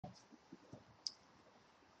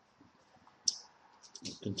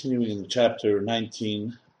Continuing in chapter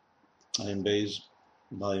 19, Ayin Beis,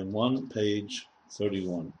 volume 1, page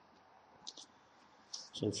 31.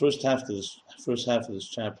 So the first half of this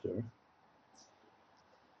chapter,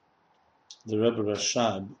 the Rebbe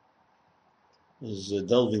Rashab is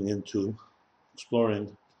delving into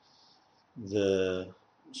exploring the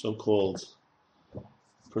so-called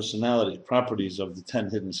personality, properties of the 10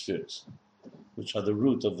 hidden spheres, which are the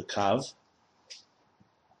root of the Kav,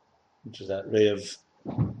 which is that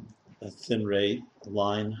thin ray,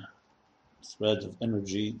 line, thread of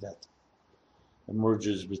energy that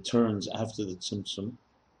emerges, returns after the Tzimtzum,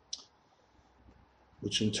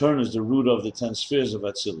 which in turn is the root of the 10 spheres of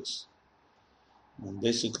Atzilus. And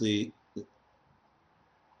basically,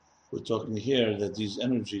 we're talking here that these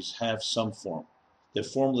energies have some form. They're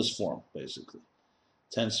formless form, basically.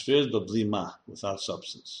 10 spheres, but blima, without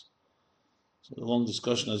substance. So the long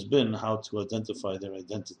discussion has been how to identify their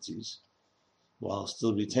identities while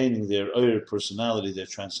still retaining their personality, their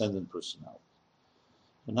transcendent personality.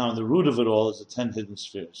 And now the root of it all is the 10 hidden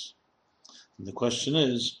spheres. And the question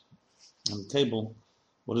is, on the table,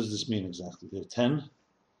 what does this mean exactly? They're 10,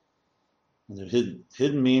 and they're hidden.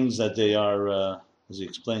 Hidden means that they are, as he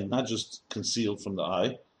explained, not just concealed from the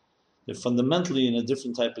eye, they're fundamentally in a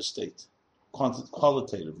different type of state.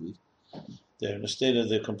 Qualitatively, they're in a state of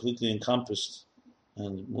they're completely encompassed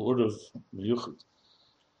and mu'urav miyuchad,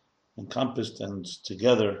 encompassed and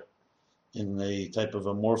together in a type of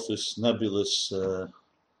amorphous, nebulous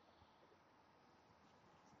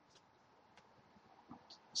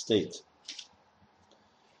state.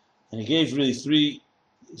 And he gave really three,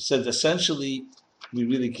 he said essentially we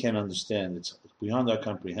really can't understand, it's beyond our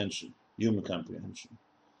comprehension, human comprehension,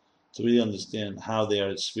 to really understand how they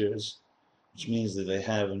are spheres, which means that they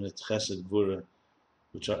have an chesed gvura,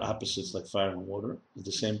 which are opposites like fire and water. At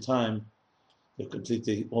the same time, they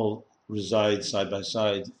completely all reside side by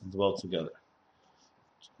side and dwell together.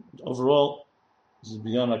 Overall, this is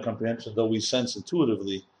beyond our comprehension, though we sense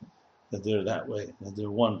intuitively that they're that way, that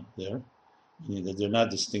they're one there, meaning that they're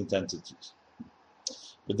not distinct entities.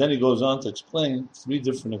 But then he goes on to explain three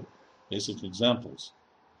different basic examples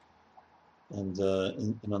and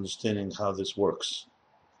in understanding how this works.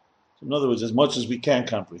 So in other words, as much as we can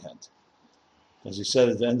comprehend. As he said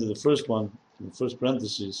at the end of the first one, in the first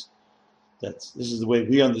parentheses, that this is the way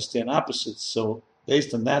we understand opposites. So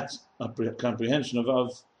based on that comprehension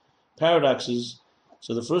of paradoxes,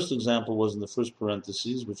 so the first example was in the first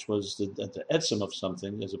parentheses, which was the etzem of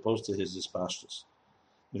something as opposed to his dispastus.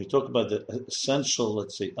 When we talk about the essential,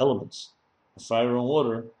 let's say, elements of fire and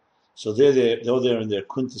water, so they're in their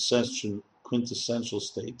quintessential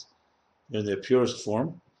state, they're in their purest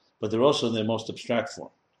form, but they're also in their most abstract form,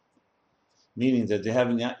 meaning that they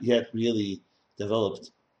haven't yet really developed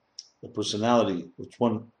the personality which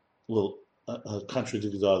one will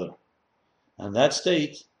contradict the other. And that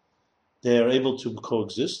state, they are able to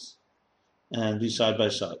coexist and be side by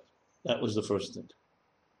side. That was the first thing.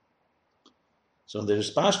 So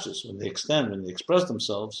there's pastures, when they express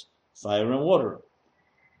themselves, fire and water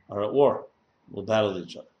are at war, will battle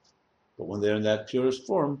each other. But when they're in that purest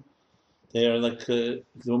form, they are like they're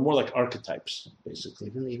more like archetypes, basically.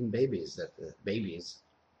 Even babies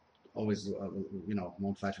always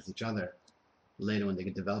won't fight with each other. Later, when they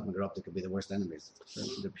get developed and grow up, they could be the worst enemies.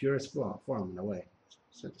 The purest form in a way.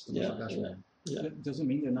 So It doesn't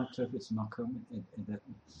mean they're not Tefis Makom in that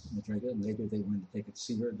Madriga, and later when they take it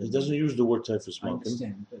seer. He doesn't use the word Tefis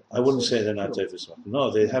Makom. I wouldn't say they're not Tefis Makom. No,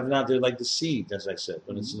 they have not. They're like the seed, as I said.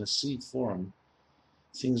 When it's in a seed form,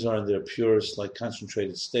 things are in their purest, like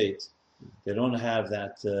concentrated state. They don't have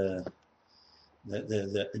that. The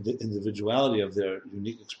individuality of their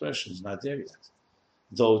unique expression is not there yet,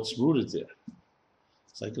 though it's rooted there.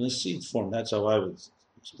 It's like in a seed form. That's how I would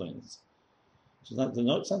explain it. It's not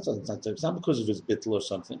because of its bittul or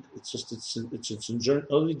something. It's just it's in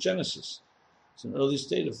early Genesis. It's an early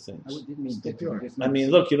state of things. I didn't mean pure. I mean,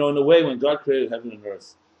 look, in a way, when God created heaven and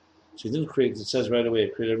earth, so He didn't create. It says right away,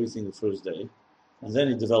 He created everything the first day, and then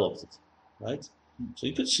He developed it, right? So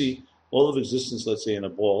you could see all of existence, let's say, in a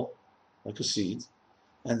ball, like a seed,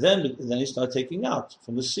 and then He started taking out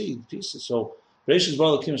from the seed pieces. So Bereshit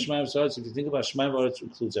bara Elokim Shemayim v'Haaretz. If you think about Shemayim v'Haaretz,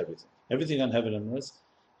 includes everything on heaven and earth,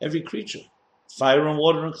 every creature. Fire and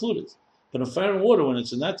water included. But in fire and water, when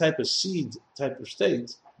it's in that type of seed type of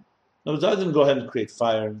state, no, God didn't go ahead and create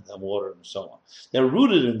fire and water and so on. They're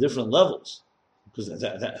rooted in different levels, because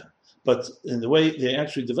but in the way they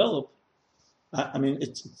actually develop, I mean,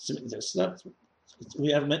 it's not.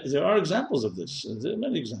 There are examples of this. There are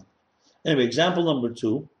many examples. Anyway, example number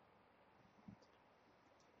 2.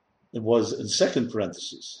 It was in second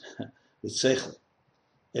parentheses with seichel,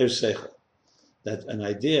 seichel. that an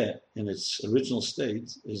idea in its original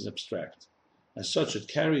state is abstract. As such, it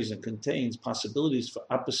carries and contains possibilities for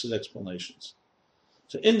opposite explanations.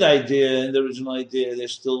 So in the idea, in the original idea, they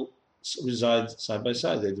still reside side by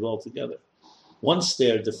side. They dwell together. Once they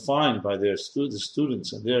are defined by the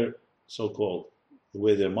students and their so-called, the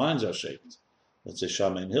way their minds are shaped, let's say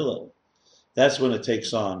Shammai and Hillel, that's when it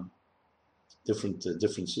takes on different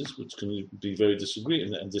differences, which can be very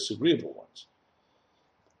disagreeable ones.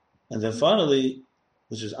 And then finally,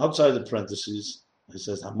 which is outside the parentheses, he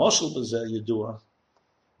says, Hamoshel b'zeh yedua,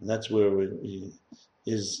 and that's where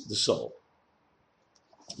is the soul.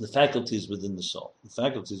 The faculties within the soul. The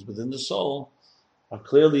faculties within the soul are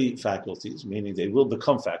clearly faculties, meaning they will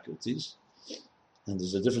become faculties. And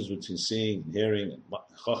there's a difference between seeing and hearing and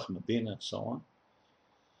chokhmah, bina, and so on.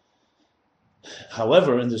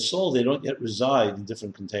 However, in the soul, they don't yet reside in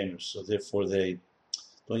different containers, so therefore they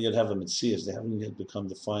don't yet have a metzias. They haven't yet become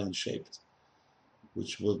defined and shaped,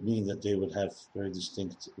 which would mean that they would have very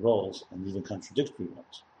distinct roles and even contradictory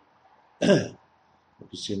ones.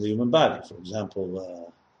 Like you see in the human body, for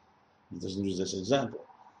example, it doesn't use this example,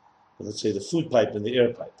 but let's say the food pipe and the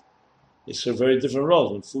air pipe. They serve very different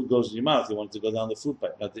roles. When food goes in your mouth, you want it to go down the food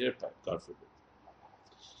pipe, not the air pipe, God forbid.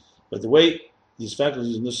 But the way these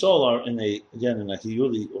faculties in the soul are in a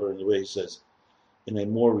hiyuli, or in the way he says, in a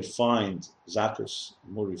more refined zakus,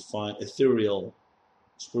 more refined, ethereal,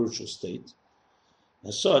 spiritual state.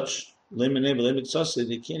 As such, they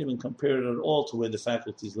can't even compare it at all to where the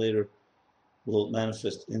faculties later will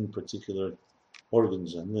manifest in particular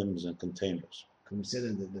organs and limbs and containers. And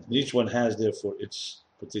each one has, therefore, its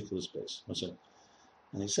particular space.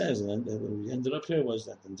 And he says, and then what we ended up here was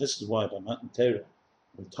that, and this is why by Matan Torah,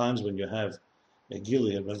 there are times when you have a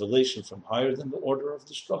gili, a revelation from higher than the order of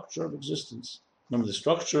the structure of existence. Remember the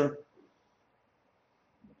structure,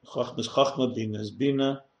 Chachma, Bina is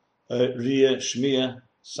Bina, Riya, Shmiya,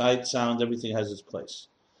 sight, sound, everything has its place.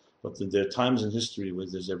 But there are times in history where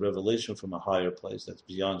there's a revelation from a higher place that's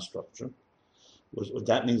beyond structure. What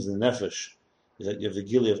that means in the nefesh is that you have the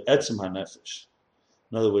gili of etzem ha-nefesh.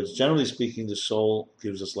 In other words, generally speaking, the soul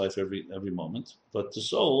gives us life every moment, but the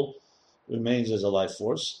soul remains as a life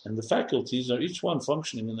force, and the faculties are each one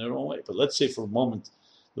functioning in their own way. But let's say for a moment,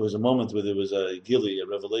 there was a moment where there was a gili, a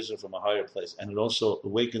revelation from a higher place, and it also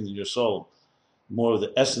awakened in your soul more of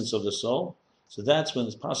the essence of the soul. So that's when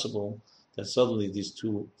it's possible that suddenly these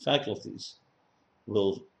two faculties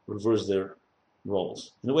will reverse their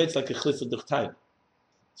roles. In a way, it's like a chlifa d'chtayim.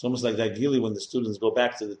 It's almost like that gili when the students go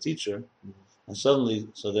back to the teacher, and suddenly,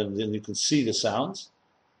 so then you can see the sounds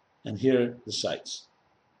and hear the sights.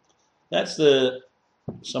 That's the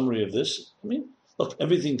summary of this. I mean, look,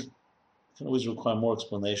 everything can always require more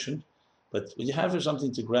explanation, but when you have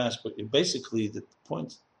something to grasp, but you basically, the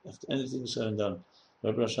point, after anything is said and done,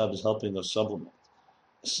 Rabbi Rashab is helping us sublimate,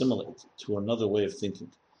 assimilate to another way of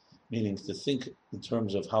thinking, meaning to think in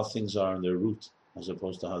terms of how things are in their root, as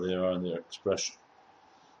opposed to how they are in their expression.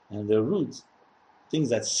 And their root, things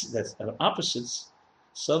that are opposites,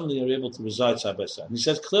 suddenly are able to reside side by side. And he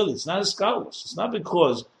says clearly, it's not a scholars. It's not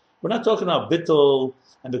because, we're not talking about bittul,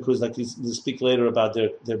 and because like he'll speak later about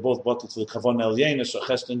they're both brought to the kavon el yenis or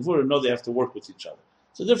chesed and vur, no, they have to work with each other.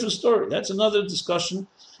 It's a different story. That's another discussion.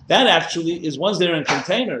 That actually is once they're in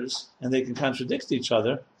containers and they can contradict each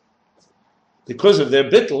other, because of their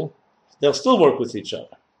bittul, they'll still work with each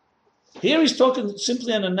other. Here he's talking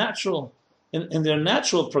simply on a natural, in their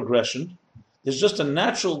natural progression. There's just a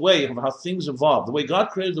natural way of how things evolve. The way God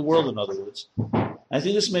created the world, in other words. I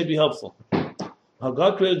think this may be helpful. How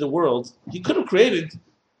God created the world, he could have created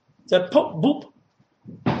that boop,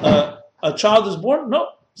 a child is born. No,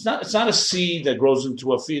 it's not a seed that grows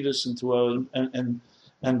into a fetus, and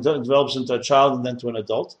develops into a child and then to an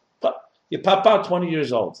adult. But you pop out 20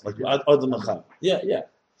 years old, like Adam Echad. Yeah.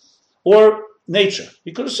 Or nature.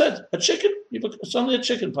 He could have said a chicken. Suddenly a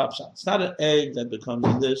chicken pops out. It's not an egg that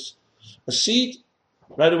becomes this. A seed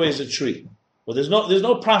right away is a tree. Well, there's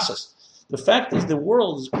no process. The fact is the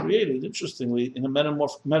world is created, interestingly, in a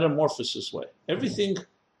metamorphosis way. Everything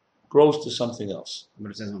grows to something else.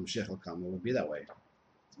 But it says Mashiach will come. It would be that way.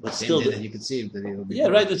 But Same still, day that you can see that he will be. Yeah,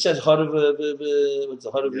 right. It says what's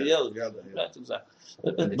the heart of yellow? Right, exactly.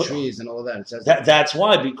 And the trees and all of that. It says that's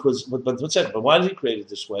why, because but what's that? But why did he create it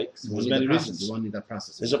this way? There's many reasons. You won't need that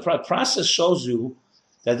process. There's a process shows you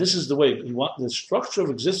that this is the way you want the structure of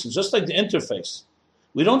existence, just like the interface.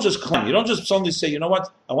 We don't just climb. You don't just suddenly say, you know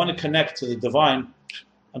what, I want to connect to the divine.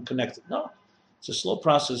 I'm connected. No. It's a slow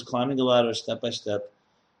process, climbing the ladder step by step,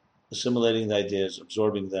 assimilating the ideas,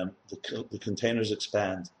 absorbing them. The containers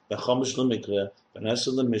expand. Bechomish l'mikra,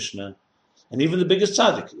 Vanessa l'mishnah, and even the biggest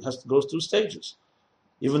tzaddik has to go through stages.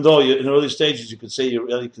 Even though in early stages you could say you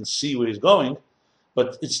really can see where he's going,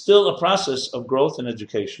 but it's still a process of growth and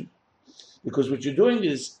education. Because what you're doing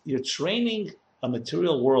is you're training a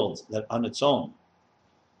material world that on its own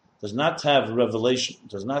does not have revelation,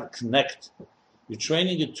 does not connect. You're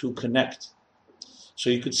training it to connect. So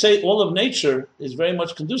you could say all of nature is very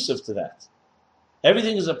much conducive to that.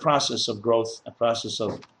 Everything is a process of growth, a process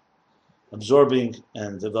of absorbing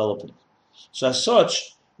and developing. So as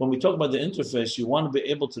such, when we talk about the interface, you want to be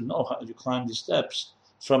able to know how you climb these steps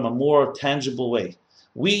from a more tangible way.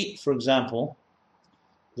 We, for example,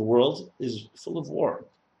 the world is full of war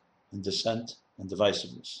and dissent and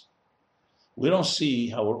divisiveness. We don't see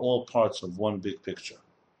how we're all parts of one big picture,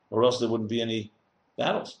 or else there wouldn't be any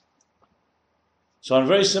battles. So in a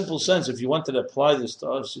very simple sense, if you wanted to apply this to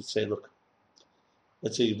us, you'd say, look,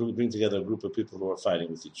 let's say you bring together a group of people who are fighting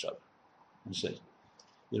with each other. And say,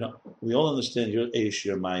 we all understand you're Aish,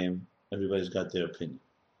 you're Mayim, everybody's got their opinion,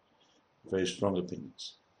 very strong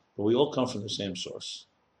opinions. But we all come from the same source.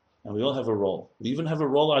 And we all have a role. We even have a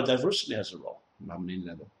role, our diversity has a role.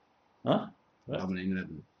 Huh? Right.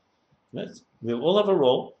 Right. We all have a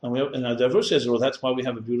role, and our diversity has a role. That's why we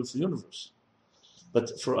have a beautiful universe.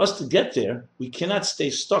 But for us to get there, we cannot stay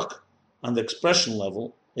stuck on the expression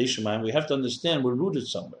level, Eshemayim. We have to understand we're rooted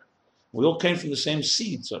somewhere. We all came from the same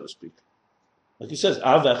seed, so to speak. Like he says,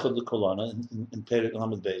 Av Echad L'Kolana in Perek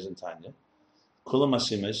Lamed Beis in Tanya, Kulam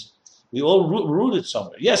Asimes, we all rooted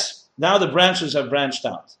somewhere. Yes, now the branches have branched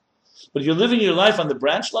out. But you're living your life on the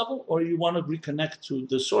branch level, or you want to reconnect to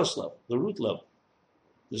the source level, the root level.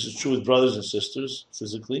 This is true with brothers and sisters,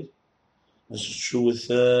 physically. This is true with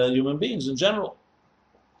human beings in general.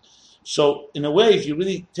 So, in a way, if you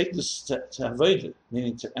really take this to avoid it,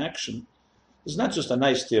 meaning to action, it's not just a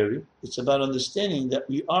nice theory. It's about understanding that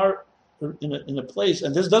we are in a place,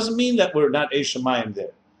 and this doesn't mean that we're not Eshemayim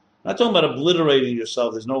there. I'm not talking about obliterating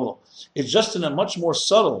yourself. There's no. It's just in a much more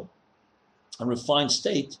subtle and refined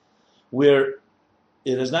state where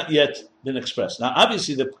it has not yet been expressed. Now,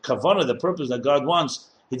 obviously, the kavanah, the purpose that God wants,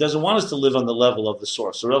 He doesn't want us to live on the level of the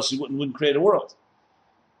source, or else He wouldn't create a world.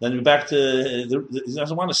 Then you're back to, He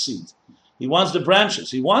doesn't want a seed. He wants the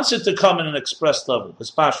branches. He wants it to come in an expressed level,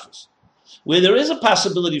 his pashtus, where there is a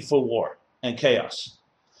possibility for war and chaos.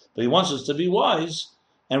 But He wants us to be wise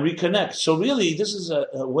and reconnect. So really, this is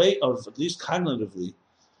a way of, at least cognitively,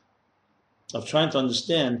 of trying to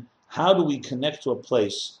understand how do we connect to a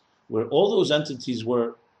place where all those entities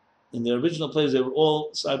were, in their original place, they were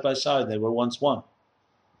all side by side. They were once one.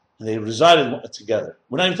 And they resided together.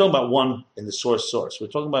 We're not even talking about one in the source. We're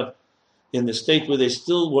talking about in the state where they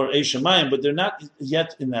still were Eshemayim, but they're not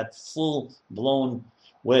yet in that full-blown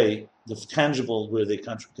way, the tangible, where they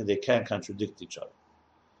can contradict each other.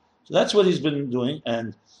 So that's what he's been doing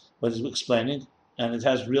and what he's explaining, and it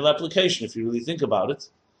has real application if you really think about it.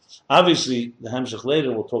 Obviously, the Hamshach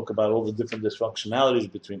later will talk about all the different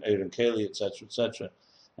dysfunctionalities between Eir and Keli, etc.,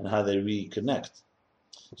 and how they reconnect.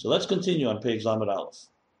 So let's continue on page Lamed Aleph.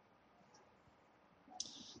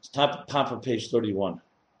 Top of page 31.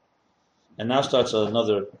 And now starts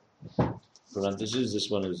another parenthesis. This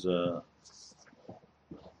one is a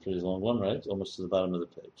pretty long one, right? Almost to the bottom of the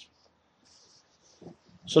page.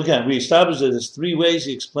 So again, we established that there's three ways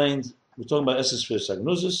he explained. We're talking about Esses Spheres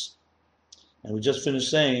Agnosis, and we just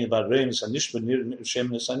finished saying about Reinis Anishba,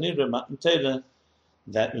 Sheminus Anira, Matan Teda,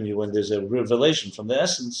 that when there's a revelation from the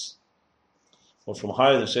essence, or from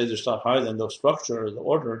higher than, say there's not higher than the structure or the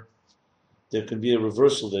order, there can be a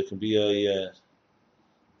reversal, there can be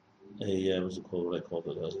what's it called, what I called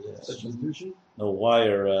it? Substitution? No,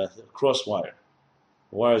 wire, cross wire.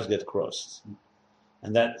 Wires get crossed.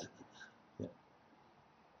 And that, yeah.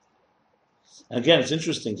 Again, it's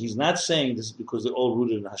interesting. He's not saying this because they're all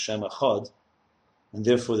rooted in Hashem Echad, and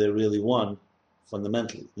therefore they're really one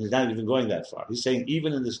fundamentally. He's not even going that far. He's saying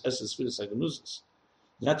even in this Esses Spheres Agnosis,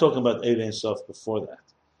 he's not talking about Eir Ein Sof before that.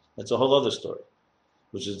 That's a whole other story,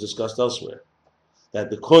 which is discussed elsewhere. That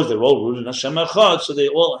because they're all rooted in Hashem Echad, so they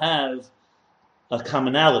all have a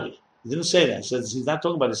commonality. He didn't say that. He says he's not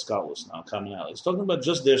talking about Iskalos now, commonality. He's talking about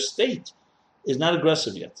just their state is not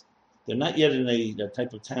aggressive yet. They're not yet in a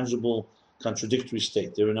type of tangible, contradictory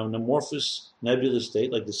state. They're in an amorphous, nebulous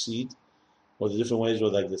state, like the seed, or the different ways, or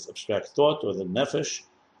like this abstract thought, or the nefesh,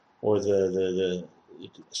 or the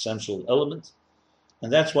essential element.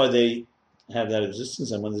 And that's why they have that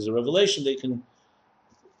existence. And when there's a revelation, they can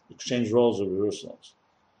exchange roles or reverse roles.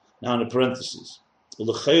 Now in the parentheses.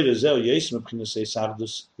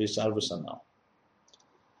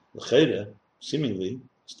 Seemingly,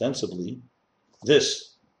 ostensibly,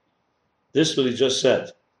 this what he just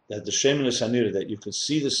said, that the Sheminus Hanira, that you can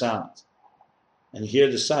see the sound and hear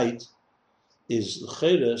the sight, is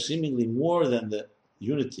l'chera seemingly more than the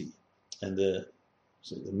unity and the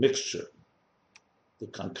mixture, the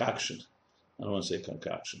concoction. I don't want to say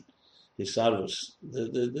concoction. Hisarvus,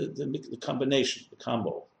 the combination, the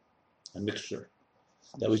combo, a mixture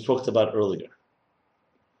that we talked about earlier.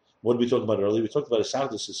 What did we talk about earlier? We talked about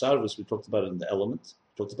Hisarvus, we talked about it in the element,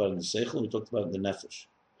 we talked about it in the seichel, we talked about it in the nefesh.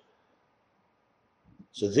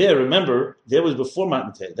 So there, remember, there was before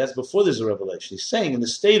Matan Torah. That's before there's a revelation. He's saying in the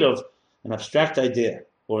state of an abstract idea,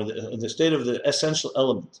 or in the state of the essential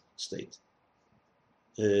element state.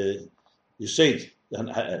 You say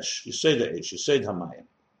ha'esh, you say the esh, you say hamayim.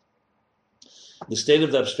 The state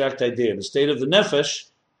of the abstract idea, in the state of the nefesh,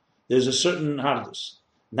 there's a certain hardus.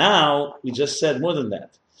 Now, we just said more than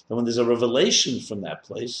that. And when there's a revelation from that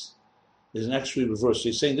place, there's an actually reverse. So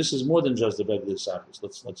he's saying this is more than just the regular hardus.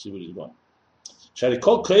 Let's see what he's going.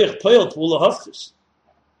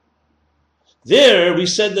 There, we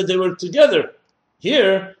said that they were together.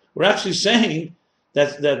 Here, we're actually saying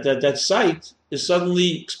that sight is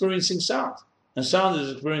suddenly experiencing sound, and sound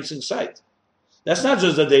is experiencing sight. That's not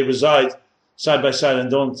just that they reside side by side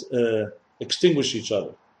and don't extinguish each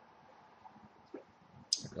other.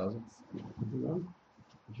 Close it.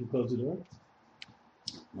 Did you close the door?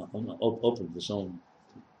 No, open the zone.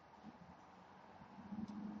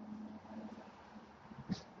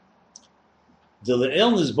 The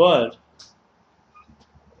le'el nizbar.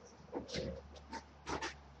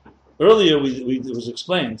 Earlier, it was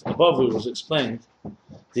explained. Above, it was explained.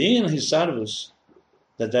 The in hisarvus,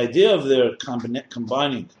 that the idea of their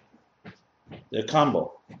combining, their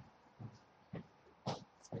combo.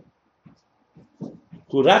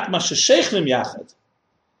 Kurat mashashechlim yachad,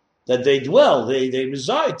 that they dwell, they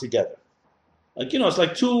reside together. Like it's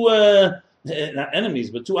like two not enemies,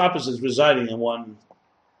 but two opposites residing in one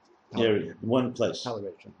area, in one place.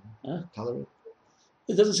 Toleration. Huh? Tolerate.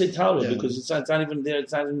 It doesn't say tolerate Yeah. because it's not even there.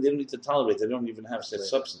 It's not even, they don't need to tolerate. They don't even have such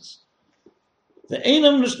substance. The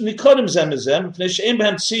einam nikodim zemezem pnei she'ein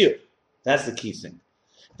behem tzir. That's the key thing.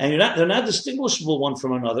 And they're not distinguishable one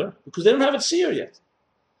from another because they don't have a tzir yet.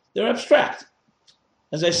 They're abstract.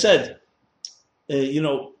 As I said,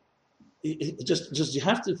 just you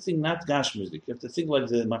have to think not gash music. You have to think like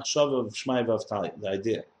the machshava of Shmai Vavtali, the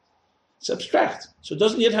idea. It's abstract, so it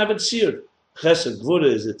doesn't yet have a tzir. Chesed,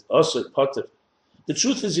 gvura, is it osir, potter? The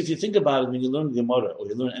truth is, if you think about it, when you learn Gemara or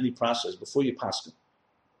you learn any process before you paskin,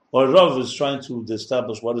 or Rav is trying to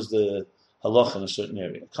establish what is the halach in a certain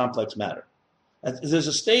area, complex matter. And there's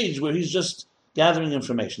a stage where he's just gathering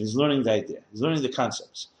information. He's learning the idea. He's learning the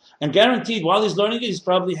concepts. And guaranteed, while he's learning it, he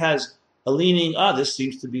probably has a leaning, this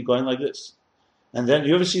seems to be going like this. And then,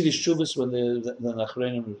 you ever see these shuvas when the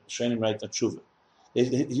Achreinim write a shuva?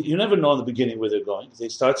 You never know in the beginning where they're going. They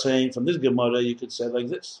start saying, from this Gemara, you could say like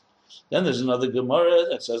this. Then there's another Gemara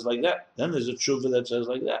that says like that. Then there's a shuva that says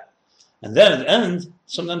like that. And then at the end,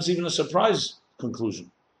 sometimes even a surprise conclusion.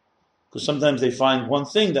 Because sometimes they find one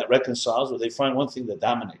thing that reconciles, or they find one thing that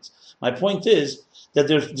dominates. My point is that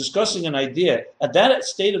they're discussing an idea. At that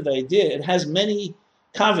state of the idea, it has many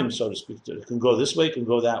kavim, so to speak, to it. It can go this way, it can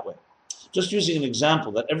go that way. Just using an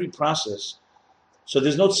example, that every process, so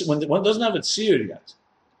there's no, when one doesn't have it seared yet,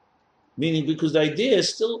 meaning because the idea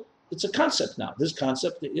is still, it's a concept now. This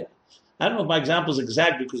concept, yeah. I don't know if my example is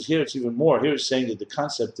exact because here it's even more. Here it's saying that the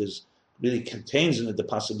concept is really contains in it the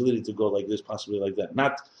possibility to go like this, possibility like that.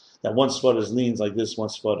 Not that one svara leans like this, one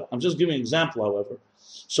svara. I'm just giving an example, however.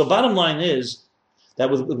 So bottom line is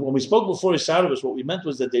that when we spoke before Isarabas, what we meant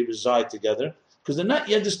was that they reside together because they're not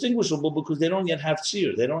yet distinguishable because they don't yet have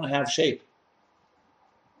tzir, they don't have shape.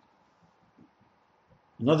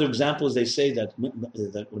 Another example is they say that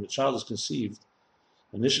when a child is conceived,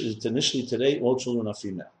 initially today all children are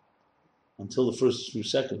female. Until the first few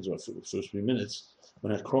seconds or the first few minutes,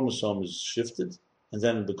 when a chromosome is shifted, and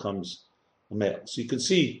then it becomes a male. So you can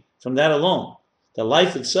see from that alone, that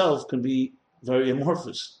life itself can be very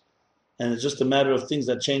amorphous. And it's just a matter of things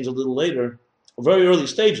that change a little later, or very early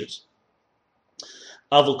stages.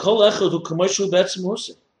 But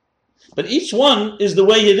each one is the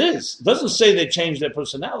way it is. It doesn't say they change their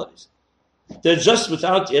personalities. They're just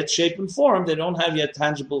without yet shape and form. They don't have yet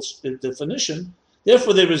tangible definition.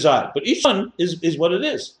 Therefore, they reside. But each one is what it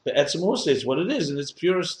is. The Etzem Husay is what it is in its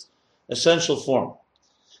purest essential form.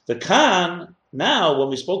 The Khan, now, when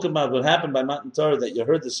we spoke about what happened by Matan Torah, that you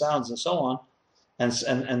heard the sounds and so on, and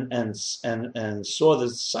saw the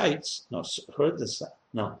sights, heard the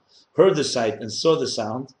sight and saw the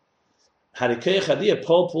sound, Harikei Chadiyah,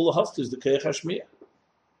 Paul Pula Haftu is the Keich Hashmiyah.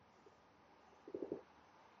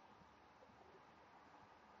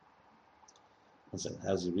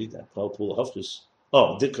 How does he read that? Paul Pula Haftu.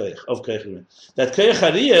 Oh, the Keich of Keich. That Keich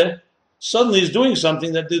Hariyah suddenly is doing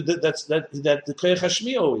something that the Koyach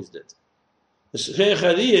Hashmiya always did. The Koyach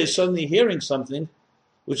Hariyah is suddenly hearing something,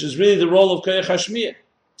 which is really the role of Koyach Hashmiya.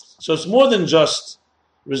 So it's more than just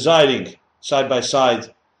residing side by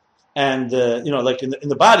side, and like in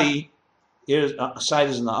the body, sight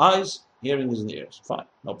is in the eyes, hearing is in the ears. Fine,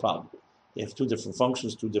 no problem. They have two different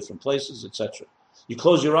functions, two different places, etc. You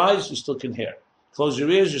close your eyes, you still can hear. Close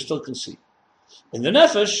your ears, you still can see. In the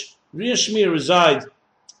nefesh, Riyah Shmiya reside,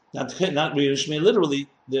 not Riyah Shmiya literally,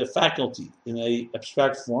 the faculty in a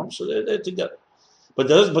abstract form, so they're together. But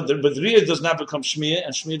Riyah does not become Shmiya,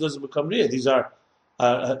 and Shmiya doesn't become Riyah. These are,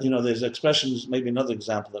 there's expressions, maybe another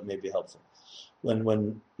example that may be helpful.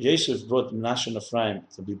 When Yosef brought Menashe and Ephraim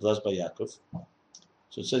to be blessed by Yaakov,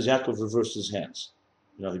 so it says Yaakov reversed his hands.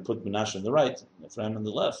 He put Menashe on the right and Ephraim on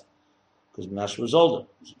the left, because Menashe was older.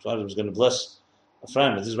 So he thought he was going to bless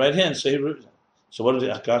Ephraim with his right hand. So what did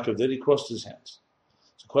Yaakov did? He crossed his hands.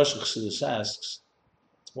 So the question Chassidus asks,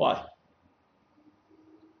 why?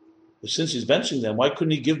 But since he's benching them, why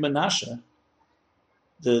couldn't he give Menashe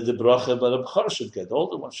the bracha, but a b'char should get, the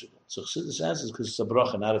older one should get? So Chassidus answers, because it's a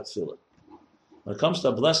bracha, not a tefillah. When it comes to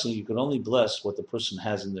a blessing, you can only bless what the person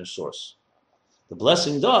has in their source. The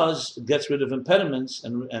blessing it gets rid of impediments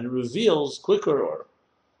and reveals quicker or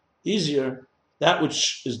easier that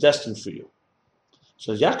which is destined for you.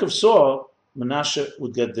 So Yaakov saw Menashe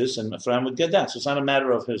would get this and Ephraim would get that. So it's not a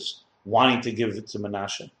matter of his wanting to give it to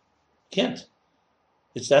Menashe. Can't.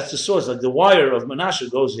 That's the source. Like the wire of Menashe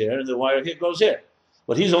goes here and the wire here goes here.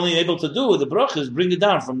 What he's only able to do with the bracha is bring it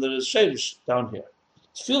down from the sheish down here.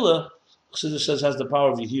 Tefillah, Chassidus says, has the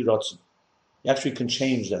power of Yehi Ratzon. You actually can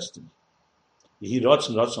change destiny. Yehi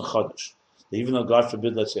Ratzon Chodesh. Even though, God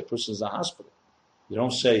forbid, let's say a person's in the hospital, you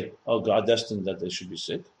don't say, oh, God destined that they should be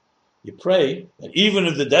sick. You pray that even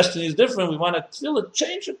if the destiny is different, we want to feel it,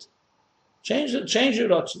 change it. Change it, change your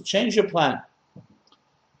Ratzon, change your plan.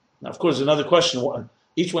 Now, of course, another question,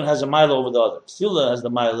 each one has a mile over the other. Tefillah has the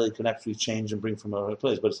mile that you can actually change and bring from another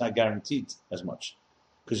place, but it's not guaranteed as much,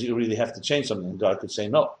 because you really have to change something, and God could say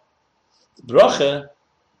no. The bracha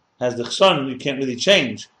has the chson, you can't really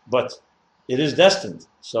change, but it is destined.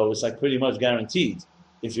 So it's like pretty much guaranteed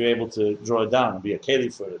if you're able to draw it down and be a keli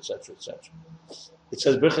for it, etc., etc. It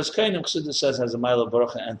says Birchas Kainim, Chassidus says, has a mile of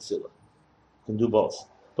bracha and tefillah. Can do both.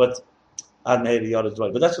 But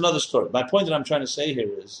that's another story. My point that I'm trying to say here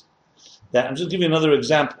is that I'm just giving you another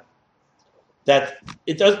example. That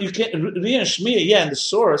it does, you can't Riyah and Shmiya, in the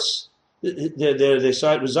source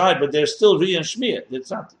they reside, but they're still Riyah and Shmiya. It's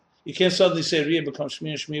not. You can't suddenly say Riyah becomes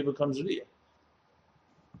Shmiya, Shmiya becomes Riyah.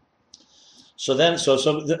 So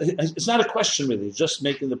it's not a question really. It's just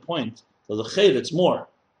making the point. So the chayv, it's more.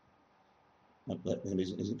 Maybe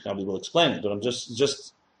he probably will explain it, but I'm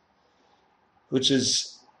just, which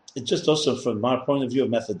is, it just also from our point of view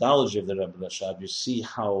of methodology of the Rebbe Rashab, you see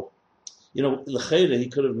how, l'chayre, he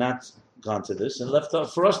could have not gone to this and left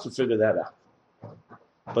out for us to figure that out.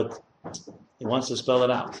 But he wants to spell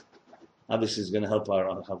it out. Obviously, it's going to help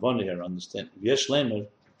our Havana here understand. Yesh lemer,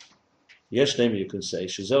 you can say,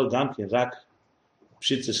 Shizel Gamkin Rak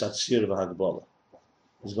Pshitzis Atzir V'Hagbola.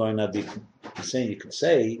 He's going to be saying, you could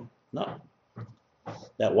say, no.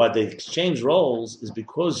 That why they exchange roles is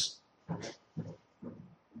because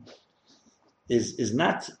is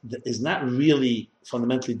not really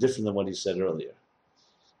fundamentally different than what he said earlier.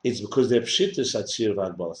 It's because they're Pshitzis Atzir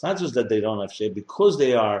V'Hagbola. It's not just that they don't have shape, because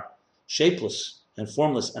they are shapeless and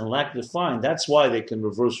formless and lack defined, that's why they can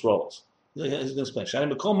reverse roles. He's going to explain.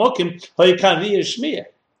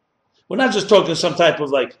 We're not just talking some type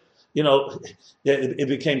of it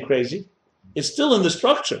became crazy. It's still in the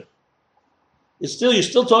structure. You're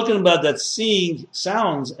still talking about that seeing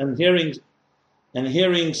sounds and hearing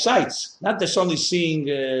sights. Not necessarily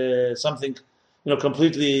seeing something,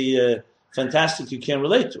 completely fantastic you can't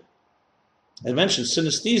relate to. I mentioned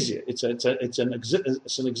synesthesia. It's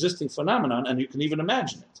an existing phenomenon, and you can even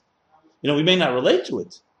imagine it. We may not relate to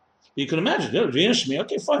it, but you can imagine. Riyah and Shmiya,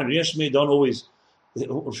 okay, fine. Riyah and Shmiya don't always. Riyah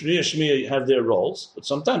and Shmiya have their roles, but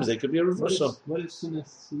sometimes they could be a reversal. What is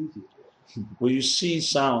synesthesia? Where you see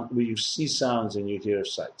sounds and you hear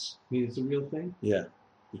sights. It's a real thing? Yeah.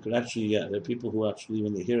 You could actually, there are people who actually,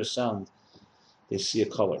 when they hear a sound, they see a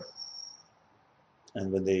color.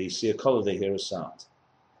 And when they see a color, they hear a sound.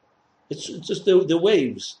 It's just the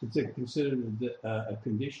waves. It's considered a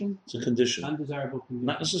condition? It's a condition. Undesirable condition?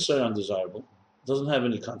 Not necessarily undesirable. It doesn't have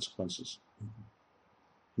any consequences.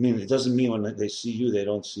 I mean, it doesn't mean when they see you, they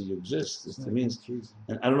don't see you exist. It means,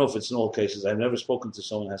 and I don't know if it's in all cases. I've never spoken to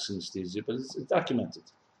someone who has synesthesia, but it's documented.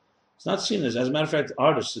 It's not seen as a matter of fact,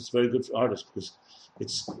 artists, it's very good for artists because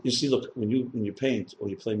you see, look, when you paint or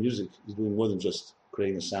you play music, you're doing more than just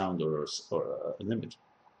creating a sound or an image.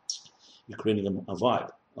 You're creating a vibe,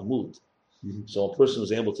 a mood. Mhm. So a person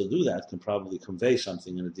who's able to do that can probably convey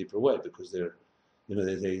something in a deeper way because they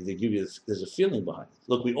give you, there's a feeling behind it.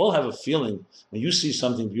 Look, we all have a feeling when you see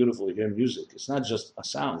something beautiful, you hear music. It's not just a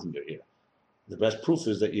sound in your ear. The best proof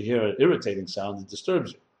is that you hear an irritating sound that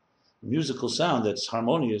disturbs you. A musical sound that's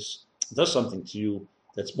harmonious does something to you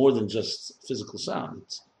that's more than just physical sound.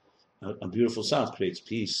 It's a beautiful sound creates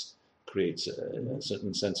peace, creates a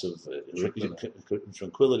certain sense of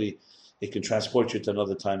tranquility. It can transport you to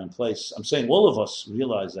another time and place. I'm saying all of us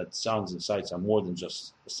realize that sounds and sights are more than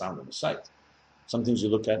just the sound and the sight. Some things you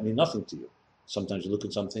look at mean nothing to you. Sometimes you look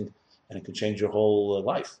at something and it can change your whole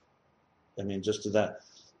life. I mean, just to that.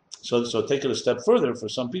 So take it a step further. For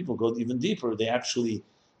some people, go even deeper. They actually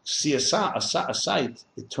see a sight.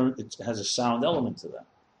 It has a sound element to that.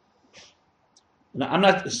 Now, I'm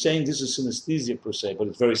not saying this is synesthesia per se, but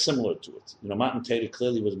it's very similar to it. Matan Torah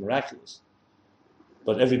clearly was miraculous,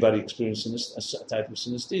 but everybody experienced a type of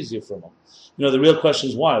synesthesia from him. The real question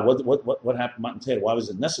is why? What happened to Matan Torah? Why was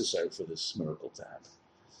it necessary for this miracle to happen?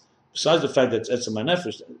 Besides the fact that it's a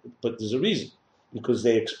manifest, but there's a reason. Because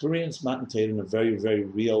they experienced Matan Torah in a very, very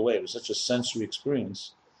real way. It was such a sensory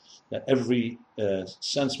experience that every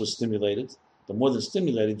sense was stimulated. But more than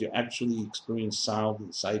stimulated, you actually experience sound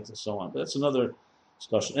and sight and so on. But that's another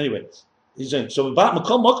discussion. Anyway, he's saying, so about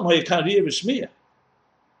Makom Mokom Hayakariya Vishmiya.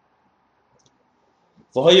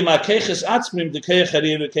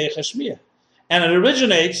 And it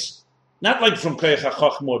originates not like from Koyach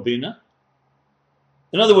HaChachma or Bina.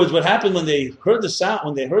 In other words, what happened when they heard the sound,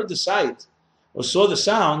 when they heard the sight, or saw the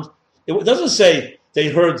sound, it doesn't say they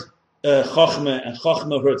heard Chochmah, and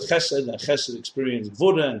Chochmah heard Chesed, and Chesed experienced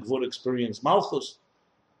Gvura, and Gvura experienced Malchus.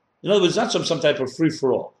 In other words, it's not some type of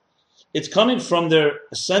free-for-all. It's coming from their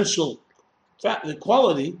essential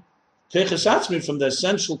quality, Keiches Atzmi, from the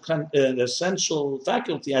essential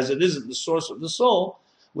faculty, as it is at the source of the soul,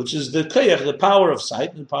 which is the Keiach, the power of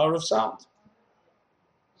sight and the power of sound.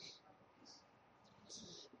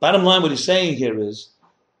 Bottom line, what he's saying here is,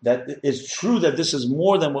 that it's true that this is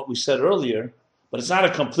more than what we said earlier, but it's not a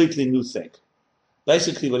completely new thing.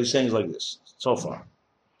 Basically, what he's saying is like this, so far.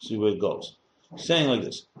 See where it goes. He's saying like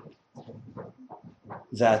this,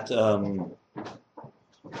 that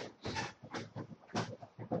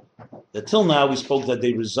till now we spoke that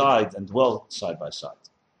they reside and dwell side by side.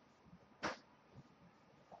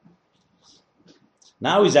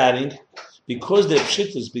 Now he's adding, because they're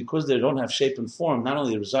pshittas, because they don't have shape and form, not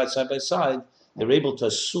only they reside side by side, they're able to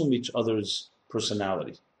assume each other's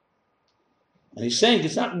personality. And he's saying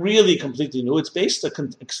it's not really completely new. It's based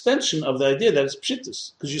on extension of the idea that it's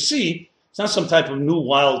pshittas. Because you see, it's not some type of new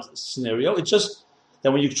wild scenario. It's just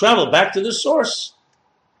that when you travel back to the source,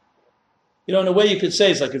 in a way you could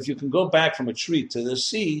say, it's like if you can go back from a tree to the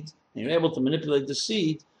seed, and you're able to manipulate the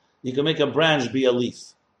seed, you can make a branch be a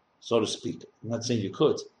leaf, so to speak. I'm not saying you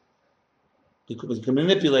could. You can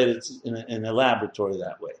manipulate it in a laboratory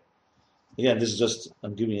that way. Again, this is just,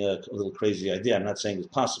 I'm giving you a little crazy idea. I'm not saying it's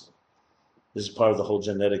possible. This is part of the whole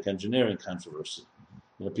genetic engineering controversy.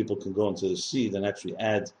 People can go into the seed and actually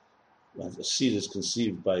add, a seed is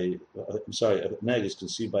conceived by, an egg is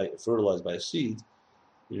fertilized by a seed,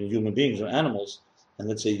 human beings or animals, and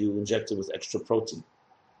let's say you inject it with extra protein.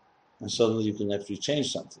 And suddenly you can actually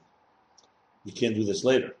change something. You can't do this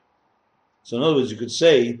later. So in other words, you could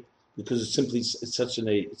say, because it's such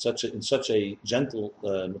a gentle,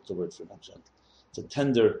 what's the word for not gentle? It's a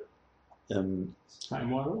tender,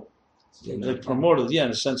 Primordial? like primordial,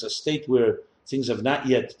 in a sense, a state where things have not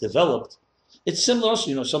yet developed. It's similar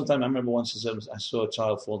also, sometime I remember once I saw a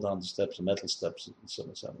child fall down the steps, the metal steps in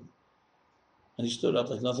 770. And he stood up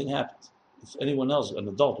like nothing happened. If anyone else, an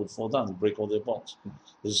adult, would fall down, they'd break all their bones.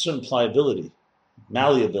 There's a certain pliability,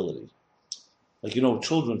 malleability. Like,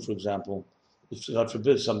 children, for example, if God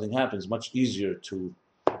forbid something happens, much easier to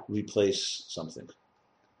replace something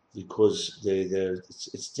because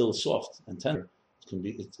it's still soft and tender.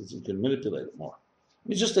 You can manipulate it more. I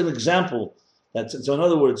mean, just an example. So in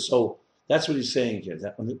other words, so that's what he's saying here.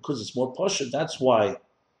 That because it's more posh, that's why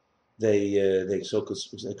they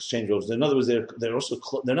exchange roles. In other words, they're also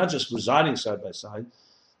they're not just residing side by side.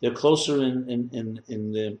 They're closer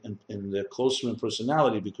they're closer in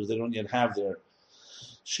personality because they don't yet have their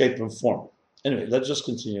shape and form. Anyway, let's just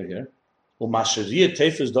continue here. Now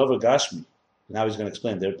he's going to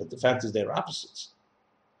explain there, but the fact is they're opposites.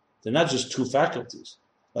 They're not just two faculties.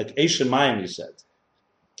 Like Eish and Mayim, he said,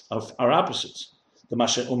 are opposites. The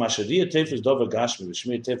Mashariya Tef is Dover Gashmi, the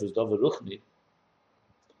Shmir Tef is Dover Ruchni.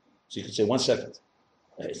 So you could say, 1 second.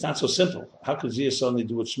 It's not so simple. How could Ziyah suddenly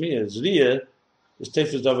do what Shmir? Ziyah is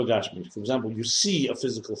Tefes Davar Gashmi. For example, you see a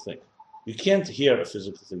physical thing. You can't hear a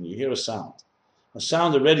physical thing. You hear a sound. A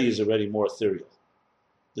sound already is more ethereal.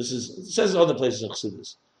 It says in other places in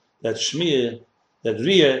Chassidus that Shmiya, that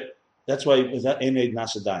Riyah, that's why without Ened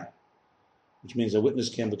Nasadayim, which means a witness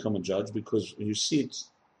can't become a judge, because when you see it,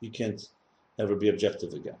 you can't ever be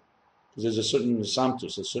objective again. Because there's a certain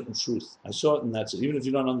samtus, a certain truth. I saw it and that's it, even if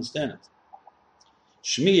you don't understand it.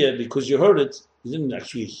 Shmiya, because you heard it, you didn't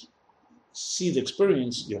actually see the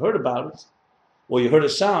experience, you heard about it, or you heard a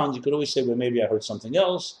sound, you could always say, well, maybe I heard something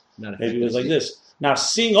else, maybe it was like this. Now,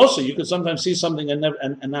 seeing also, you could sometimes see something and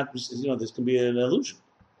not, this can be an illusion.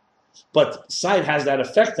 But sight has that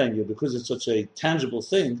effect on you because it's such a tangible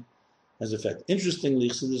thing, has effect. Interestingly,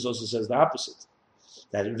 Chassidus also says the opposite,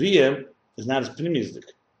 that Riyah is not as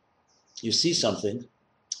pneumistic. You see something,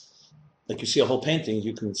 like you see a whole painting,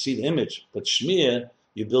 you can see the image, but Shmiya,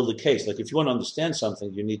 you build a case. Like if you want to understand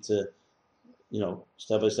something, you need to,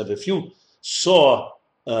 step by step. If you saw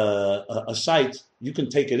a sight, you can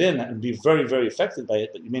take it in and be very, very affected by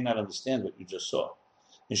it, but you may not understand what you just saw.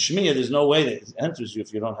 In Shmiya, there's no way that it enters you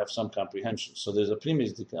if you don't have some comprehension. So there's a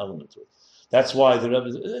primistic element to it. That's why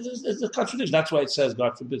it's a contradiction. That's why it says,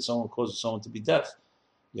 God forbid, someone causes someone to be deaf.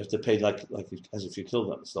 You have to pay like as if you kill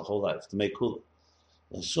them. It's the whole life to make kula.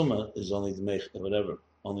 And summa is only to make whatever,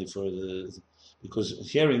 only for because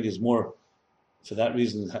hearing is more, for that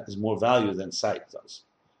reason, has more value than sight does.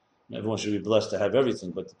 Everyone should be blessed to have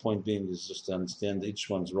everything, but the point being is just to understand each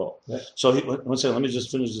one's role. Right. So, one second, let me just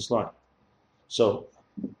finish this line. So,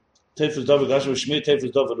 Tefes Davar Gashmi Shmiya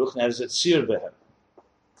Tefes Davar Ruchni as it seer behem.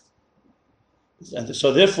 And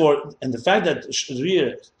so, therefore, and the fact that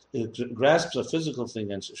Riyah grasps a physical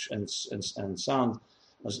thing and sound,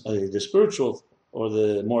 the spiritual or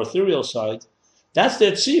the more ethereal side, that's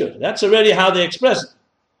their tzir. That's already how they express it.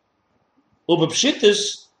 But when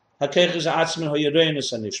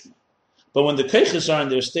the keiches are in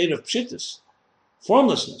their state of pshittis,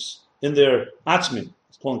 formlessness, in their atzmin,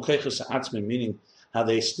 it's called keiches atzmin, meaning how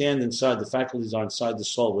they stand inside, the faculties are inside the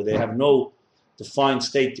soul, where they have no defined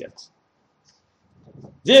state yet.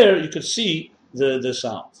 There you could see the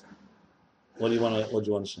sound. What do you want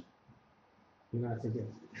to say?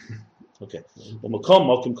 Okay.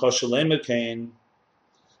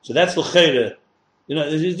 So that's l'cheira.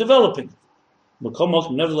 He's developing.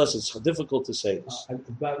 Nevertheless, it's difficult to say this.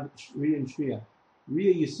 About Riyah and Shmiya.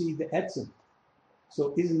 Riyah, you see the etzem.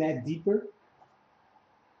 So isn't that deeper?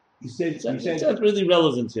 It's not really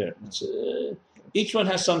relevant here. Each one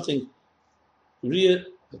has something. Riyah,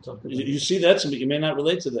 you see the etzem, but you may not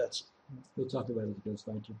relate to that. We'll talk about it against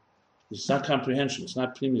Feinstein. It's not comprehension. It's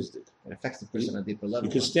not primistic. It affects the person on a deeper level.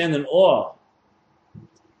 You can stand in awe.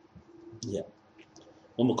 Yeah.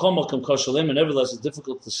 And nevertheless, it's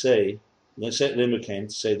difficult to say. Let's say to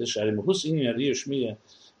say this.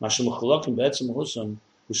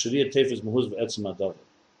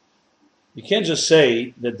 You can't just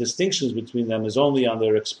say that distinctions between them is only on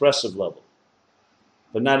their expressive level,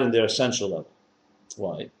 but not in their essential level.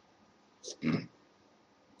 Why?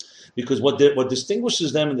 Because what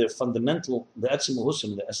distinguishes them in their fundamental, their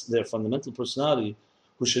fundamental personality,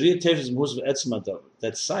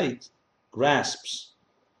 that sight grasps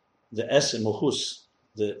the essence,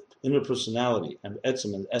 the inner personality and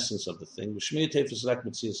etzem and the essence of the thing.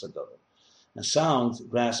 And sound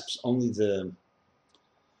grasps only the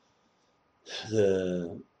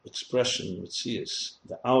expression,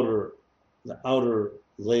 the outer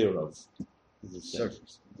layer of the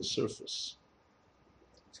surface. The surface.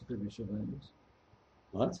 Superficial values.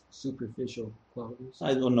 What? Superficial qualities.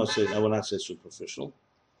 I will not say superficial,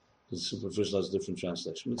 because superficial has a different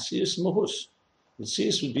translation. Metzias mahus.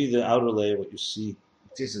 Metzias would be the outer layer, what you see.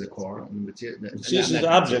 Metzias is the core. Metzias is the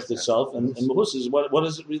object itself, and mahus is what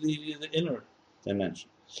is it really the inner dimension.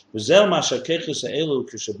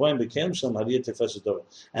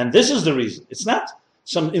 And this is the reason. It's not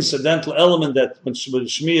some incidental element that when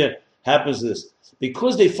Shmiya happens to this.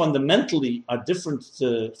 Because they fundamentally are different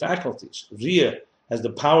faculties. Riyah has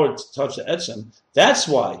the power to touch the etzem. That's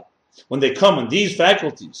why when they come, and these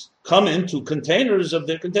faculties come into containers of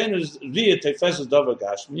their containers, Riyah tefeses davar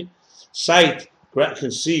gashmi, sight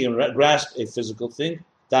can see and grasp a physical thing,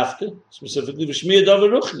 dafka, specifically Shmiya davar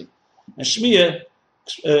ruchni. And Shmiya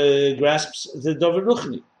grasps the davar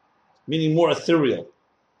ruchni, meaning more ethereal.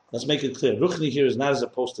 Let's make it clear. Ruchni here is not as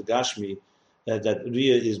opposed to gashmi, that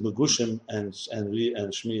Riyah is Megushim and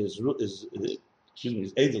Shmiya is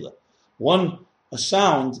Edela. A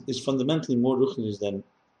sound is fundamentally more Ruchnis than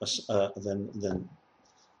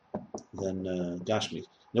Gashmi.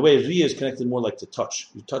 In a way, Riyah is connected more like to touch.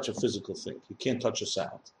 You touch a physical thing. You can't touch a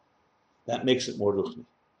sound. That makes it more Ruchni.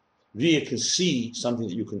 Riyah can see something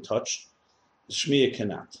that you can touch. Shmiya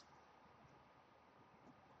cannot.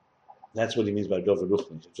 That's what he means by Dover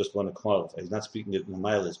Ruchni. Just want to clarify. He's not speaking it in the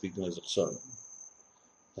mile, he's speaking as a chsar,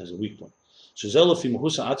 as a weak one.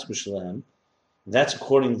 That's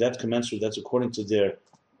according to their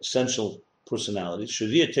essential personality.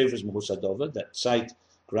 Shariah tefes mahus adova, that sight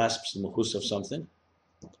grasps the mahus of something.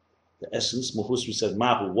 The essence, mahus, we said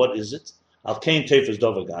mahu, what is it? Al kain tefes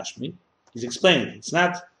dova gashmi. He's explaining. It's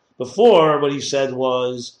not, before what he said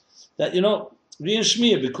was that, Riyah and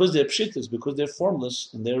Shmiya, because they're pshittas, because they're formless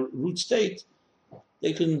in their root state,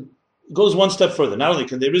 they can, it goes one step further. Not only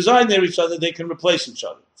can they reside near each other, they can replace each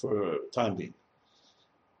other for time being.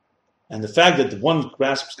 And the fact that the one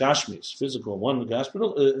grasps Gashmis, physical, one grasps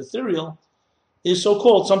ethereal, is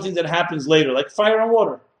so-called something that happens later, like fire and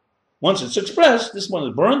water. Once it's expressed, this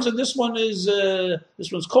one burns, and this one's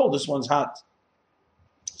cold, this one's hot.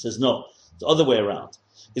 He says no, the other way around.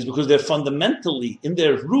 Is because they're fundamentally, in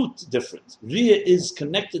their root, different. Riyah is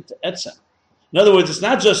connected to Etzem. In other words, it's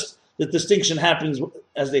not just the distinction happens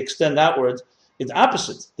as they extend outwards, it's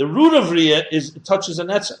opposite. The root of Riyah touches an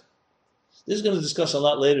Etzem. This is going to discuss a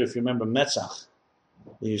lot later if you remember Metzach,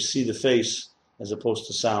 when you see the face as opposed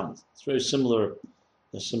to sound. It's very similar,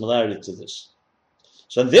 a similarity to this.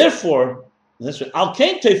 So therefore, Al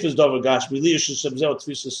Kain Tefes Dover Gashmi Liyah Sheshabzeh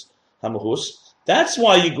Tfisus HaMahus. That's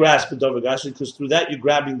why you grasp the Dover Gashmi, because through that you're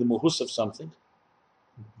grabbing the Mahus of something.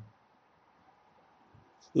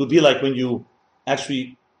 It would be like when you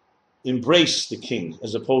actually embrace the king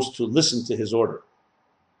as opposed to listen to his order.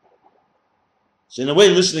 So in a way,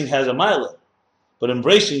 listening has a mila, but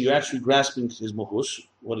embracing, you're actually grasping his Mahus,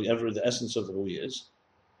 whatever the essence of who he is.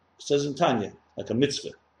 It says in Tanya, like a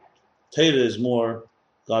mitzvah. Torah is more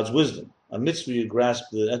God's wisdom. A mitzvah, you grasp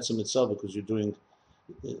the etzem itself because you're doing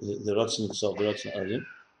the Ratzon itself, the Ratzon Adim.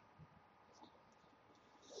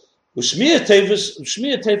 Shmiya tefes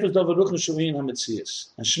davar ruchni shavin hametzias.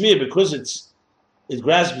 And Shmiya, because it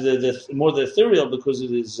grasps the more the ethereal, because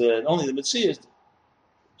it is only the metzias.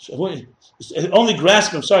 So it only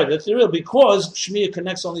grasps, the ethereal, because Shmiya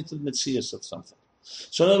connects only to the metzias of something.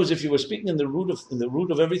 So in other words, if you were speaking in the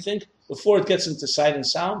root of everything, before it gets into sight and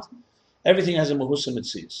sound, everything has a mahus and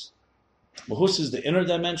metzias. Mahus is the inner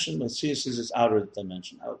dimension, Metzias is its outer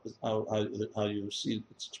dimension, how you see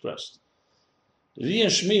it's expressed. Riyah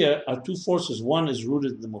and Shmiya are two forces. One is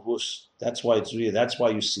rooted in the Mahus, that's why it's Riyah, that's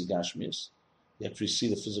why you see Gashmias. You actually see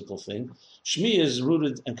the physical thing. Shmiya is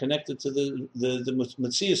rooted and connected to the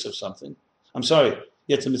Metzias of something. I'm sorry,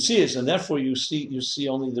 to Metzias, and therefore you see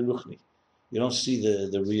only the Ruchni. You don't see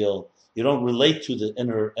the real, you don't relate to the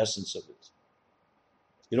inner essence of it.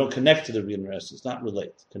 You don't connect to the inner essence, not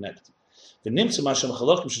relate, connect. This is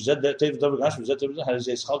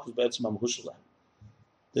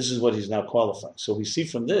what he's now qualifying. So we see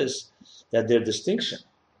from this that their distinction,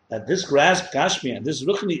 that this grasp, Gashmi, and this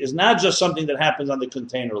Ruchni is not just something that happens on the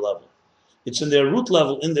container level. It's in their root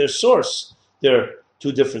level, in their source, they're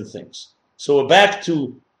two different things. So we're back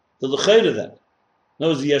to the L'chayra then. In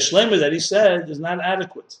other words, the Yeshlema that he said is not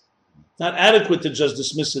adequate. Not adequate to just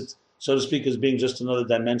dismiss it, so to speak, as being just another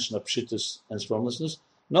dimension of Pshittus and formlessness.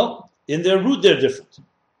 No, in their root they're different.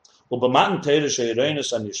 And by Matan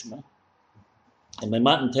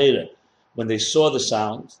Torah, when they saw the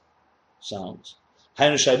sounds,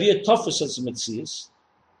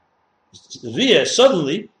 Riyah,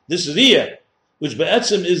 suddenly, this Riyah, which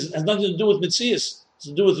Be'etzim has nothing to do with Metzias, it's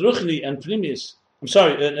to do with Ruchni and Primius. I'm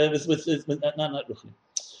sorry, not Ruchni,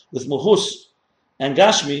 with Mahus and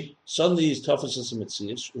Gashmi, suddenly is Tafas as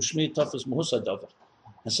Metzias, Ushmi Tafas Mahus Adavar.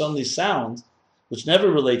 And suddenly sound, which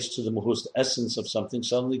never relates to the Mahus, the essence of something,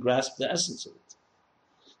 suddenly grasp the essence of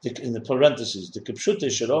it. In the parentheses, the Kipshute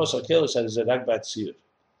Sharos Akelos had Zerak Batzir.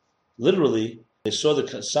 Literally, they saw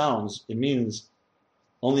the sounds, it means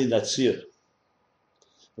only that Tzir.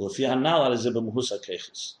 In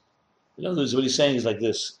other words, what he's saying is like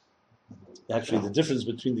this. Actually, the difference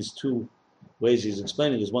between these two ways he's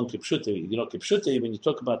explaining is one Kipshute. Kipshute, when you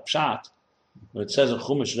talk about Pshat, when it says in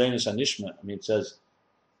Chumash Reinis Anishma, it says,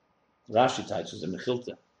 Rashi touches in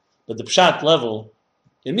Mechilta. But the Pshat level,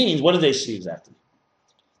 it means, what did they see exactly?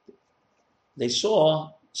 They saw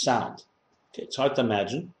sound. Okay, it's hard to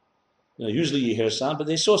imagine. Usually you hear sound, but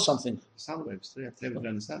they saw something. Sound waves, they would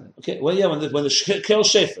understand it. Okay, well, yeah, when the Kel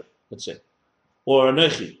Shefer, let's say, or a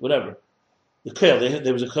Nechi, whatever. The Kel,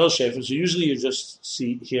 there was a Kel Shefer, so usually you just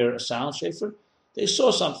hear a sound Shefer. They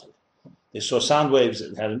saw something. They saw sound waves,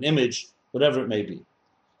 it had an image, whatever it may be.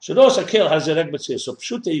 So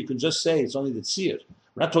Pshute, you can just say it's only the tzir.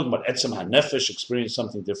 We're not talking about etzem hanefesh, experience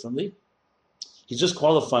something differently. He's just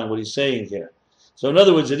qualifying what he's saying here. So in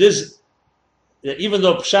other words, it is even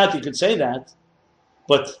though Pshat, you could say that,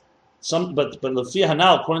 but Lefi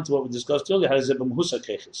Hanal, according to what we discussed earlier, has a B'Muhusa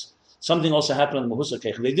Keches. Something also happened in the Muhusa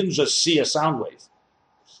Keches. They didn't just see a sound wave.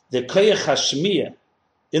 The Koyach Hashmiya,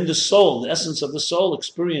 in the soul, the essence of the soul,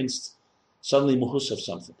 experienced suddenly Muhusa of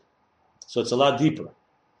something. So it's a lot deeper.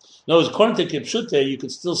 In other words, according to Kipshute, you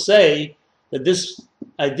could still say that this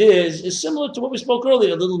idea is similar to what we spoke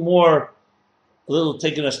earlier, a little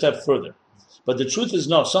taken a step further. But the truth is,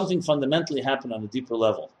 no, something fundamentally happened on a deeper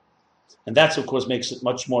level. And that's, of course, makes it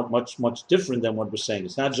much different than what we're saying.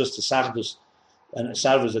 It's not just the Sachdus and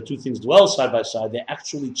Sarvas, that two things dwell side by side. They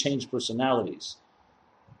actually change personalities.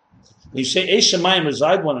 When you say Eish and Mayim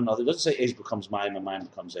reside one another, it doesn't say Eish becomes Mayim and Mayim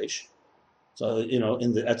becomes Eish. So,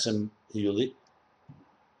 in the Etzem Hiyuli.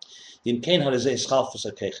 The Imkain had a Chalfus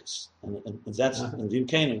HaKeches. And if that's in the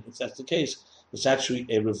Imkain, if that's the case, it's actually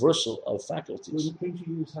a reversal of faculties. Couldn't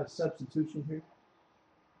you use substitution here?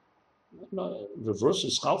 No, reversal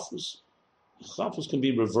is Chalfus. Chalfus can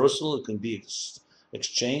be reversal, it can be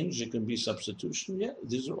exchange, it can be substitution. Yeah,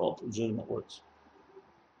 these are all legitimate words.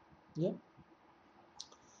 Yeah.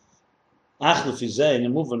 So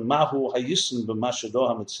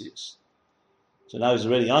now he's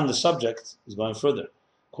already on the subject, he's going further.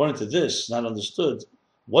 According to this, not understood,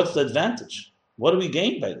 what's the advantage? What do we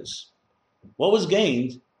gain by this? What was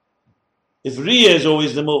gained? If Riyah is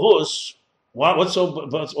always the Muhus, what's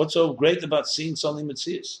so great about seeing something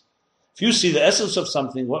Metzias? If you see the essence of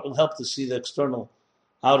something, what will help to see the external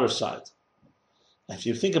outer side? If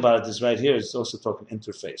you think about it, this right here is also talking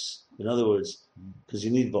interface. In other words, because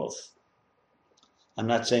you need both. I'm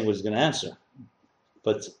not saying what he's going to answer,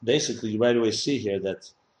 but basically you right away see here that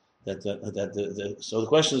so the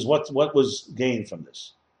question is what was gained from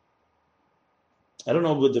this? I don't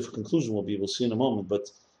know what the conclusion will be. We'll see in a moment.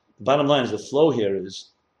 But the bottom line is the flow here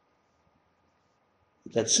is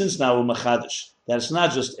that since now we're machadish, that it's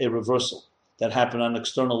not just a reversal that happened on an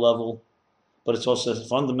external level, but it's also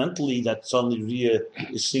fundamentally that suddenly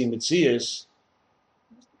Riyah is seeing Metzias.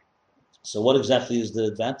 So what exactly is the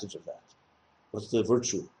advantage of that? What's the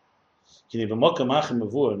virtue?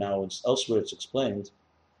 Now elsewhere it's explained.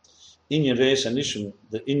 Inyan Reis Anishma,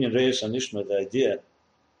 the idea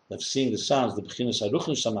of seeing the sounds, the Bechinas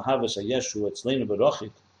Aruchnis Samahavas Ayeshu Etzleinu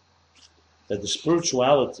Barachik, that the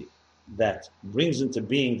spirituality that brings into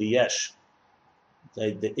being the Yesh,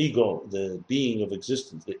 the ego, the being of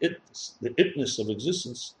existence, the itness of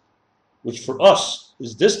existence, which for us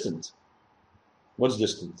is distant. What's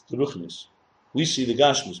distant? The Ruchnis. We see the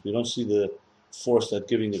Gashmis, we don't see the force that's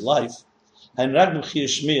giving it life. I'm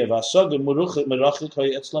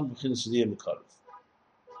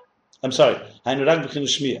sorry.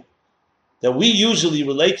 That we usually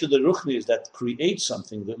relate to the ruchnis that create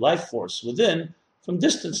something, the life force within, from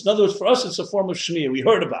distance. In other words, for us, it's a form of shmiyah. We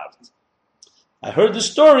heard about it. I heard the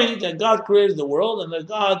story that God created the world and that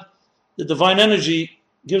God, the divine energy,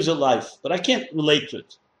 gives it life, but I can't relate to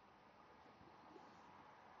it.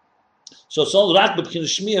 So it's all rak b'b'chin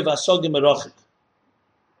shmiyah v'asogim merachik.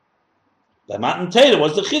 By Matan Torah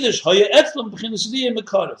was the Chiddush.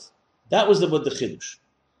 That was what the Chiddush.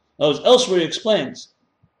 Elsewhere he explains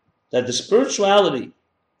that the spirituality,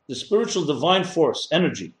 the spiritual divine force,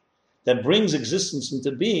 energy, that brings existence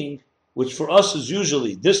into being, which for us is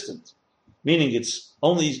usually distant, meaning it's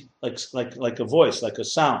only like a voice, like a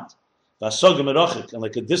sound, and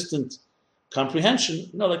like a distant comprehension,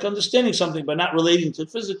 like understanding something but not relating to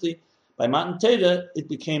it physically. By Matan Torah, it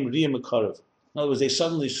became Riyah Mekarev. In other words, they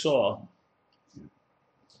suddenly saw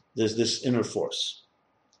there's this inner force.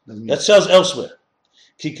 That says elsewhere.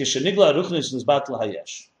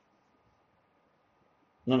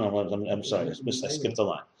 No, I'm sorry. I skipped a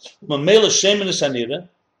line.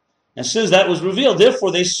 And since that was revealed,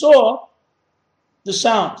 therefore they saw the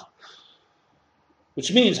sound.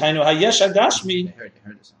 Which means, They heard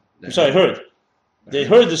the sound. They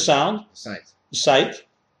heard the sound. The sight.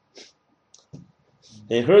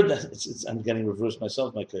 They heard that. I'm getting reversed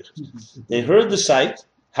myself, my case. They heard the sight.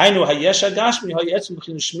 And Mamela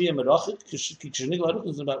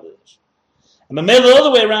the other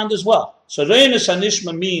way around as well. So Re'enes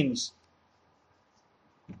Hanishma means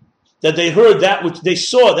that they heard that which they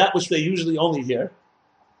saw, that which they usually only hear.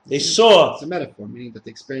 They saw. It's a metaphor, meaning that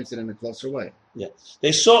they experienced it in a closer way. Yeah.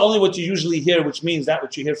 They saw only what you usually hear, which means that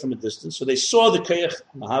which you hear from a distance. So they saw the Koyach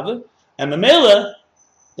Mahava. And Mamela,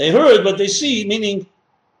 they heard what they see, meaning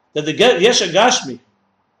that the Yesh Gashmi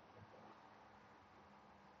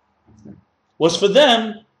was for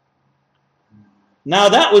them. Now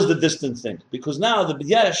that was the distant thing, because now the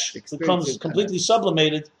Yesh becomes completely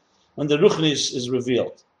sublimated when the Ruchnis is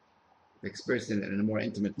revealed. They experienced it in a more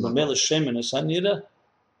intimate level.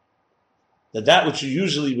 that which you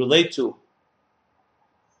usually relate to,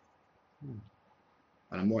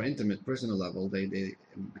 On a more intimate, personal level, they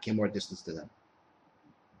became more distant to them.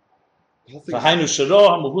 The whole thing. v'hainu shelo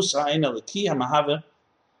hamahus ha'ayin eliki hamahaver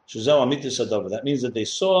shezeu amitis hadavar. That means that they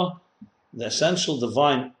saw the essential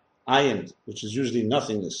divine ayin, which is usually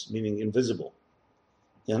nothingness, meaning invisible,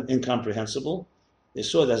 incomprehensible. They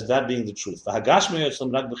saw it as that being the truth. V'hagashmi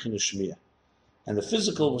yotzlam rak b'chinu shmiya. And the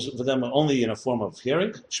physical was for them only in a form of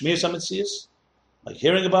hearing, shmiyas hametzias, like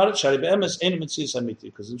hearing about it, shari be'emes ein metzias hamiti,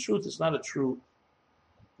 because in truth it's not a true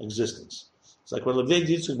existence. It's like what Levei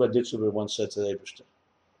Ditzuk Bar Ditzuk once said to the Eibishter.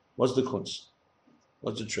 What's the kunst?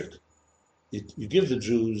 What's the trick? You give the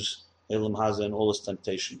Jews Elam Haza and all its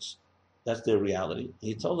temptations. That's their reality. And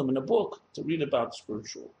he told them in a book to read about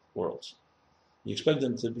spiritual worlds. You expect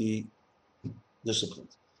them to be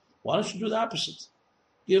disciplined. Why don't you do the opposite?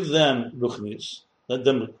 Give them ruchnius, let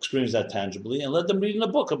them experience that tangibly, and let them read in a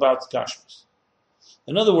book about Gashmis.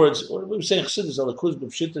 In other words, what we say in Chassidus, alakuz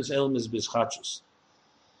b'pshitas elam is b'schachus.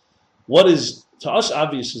 What is to us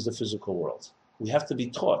obvious is the physical world. We have to be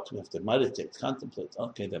taught. We have to meditate, contemplate.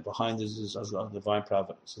 Okay, that behind this is divine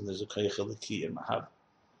providence, and there's a koyach eliki and mahav.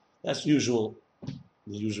 That's the usual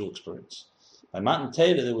experience. By Matan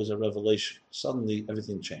Torah, there was a revelation. Suddenly,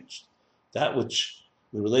 everything changed. That which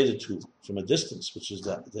we related to from a distance, which is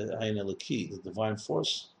the ayin eliki, the divine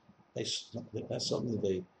force, that's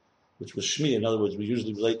something which was shmiyah. In other words, we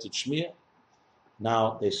usually relate to shmiyah.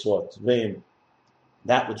 Now they saw it. Vein,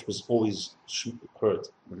 that which was always heard.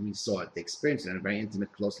 What do you mean saw it? They experienced it at a very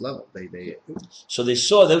intimate, close level. So they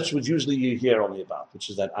saw that which usually you hear only about, which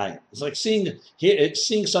is that ayin. It's like seeing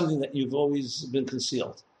something that you've always been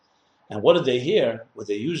concealed. And what did they hear? What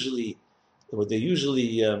they usually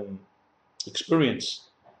experience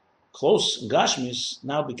close in Gashmis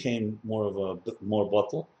now became more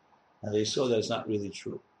bottle, and they saw that it's not really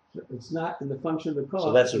true. It's not in the function of the cause.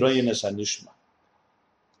 So that's Royanis Hanishma.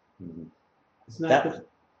 It's not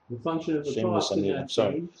the function of the Shemus cause. Anira.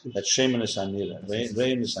 Sorry, that's Shemus Anira.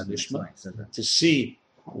 Royanis Hanishma. To see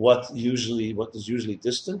what is usually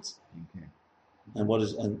distant, Okay. and what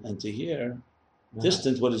is and to hear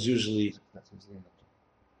distant what is usually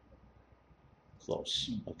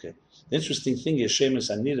close. Okay. The interesting thing is Shemus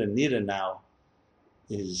Anira. Nira now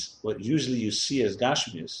is what usually you see as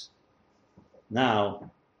Gashmius.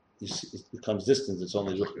 Now you see, it becomes distant. It's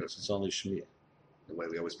only Ruchnius. It's only Shmiyah. The way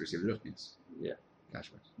we always perceive Ruchnius. Yeah.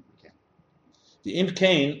 Gashmis. Okay. The Im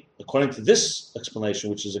Kain, according to this explanation,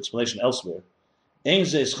 which is explanation elsewhere, Ein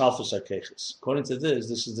ze is chalfus hakeches. According to this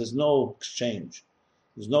there's no exchange.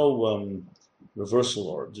 There's no reversal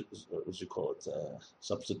or what do you call it,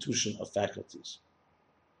 substitution of faculties.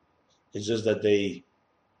 It's just that The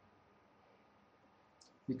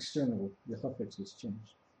external, the chafetz is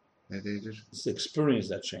changed. it's the experience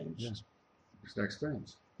that changed. Yeah. It's their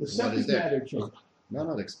experience. The What is subject there? matter change.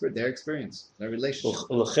 No, their experience, their relationship.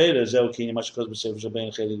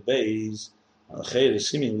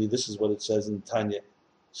 Seemingly, this is what it says in Tanya.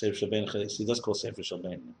 Sefer Shabbein Chelik. He does call Sefer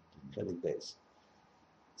Shabbein Chelik Beis.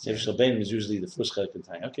 Sefer Shabbein is usually the first Chelik in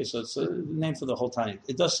Tanya. Okay, so it's a name for the whole Tanya.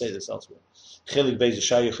 It does say this elsewhere. Chelik Beis is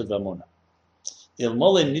Shayuchid V'Amona.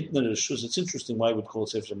 It's interesting why we would call it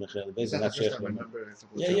Sefer Shabbein Chelik Beis and not Shayuchid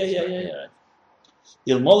V'Amona.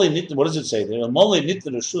 Yeah. What does it say there?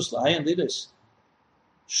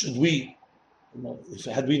 Should we,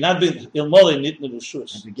 had we not been ilmole nitna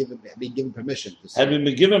reshus, Had been given permission to see. had we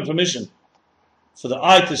been given permission for the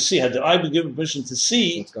eye to see, had the eye been given permission to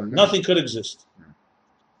see, What's going on? nothing could exist. Yeah.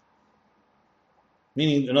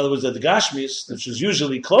 Meaning, in other words, that the Gashmis, which is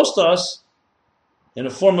usually close to us, in a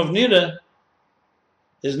form of nira,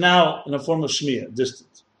 is now in a form of shmiyah,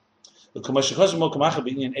 distant.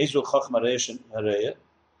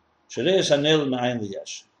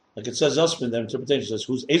 Like it says elsewhere in their interpretation, it says,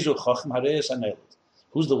 who's Ezel Chacham Hareyes Haneled?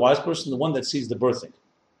 Who's the wise person? The one that sees the birthing.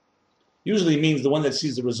 Usually means the one that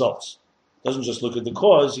sees the results. Doesn't just look at the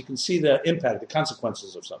cause, he can see the impact, the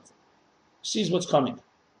consequences of something. Sees what's coming.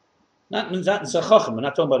 Not Chacham, we're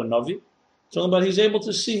not talking about a Navi. We're talking about he's able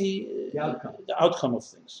to see the outcome of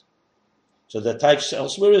things. So the type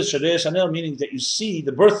elsewhere is Hareyes Hanel, meaning that you see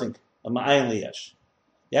the birthing of Ma'ayin Liyesh.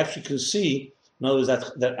 You actually can see, in other words, that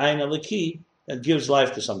Ayin Aliki, that gives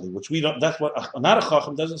life to something, which we don't, that's what, not a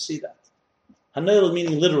Chacham doesn't see that. Hanel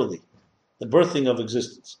meaning literally, the birthing of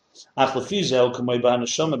existence. But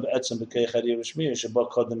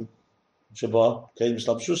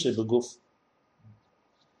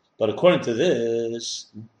according to this,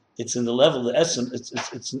 it's in the level, the essence,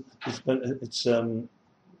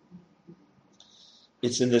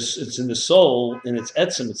 it's in the soul, in its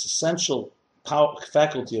etzem, its essential power,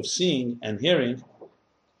 faculty of seeing and hearing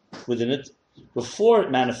within it. before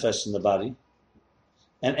it manifests in the body.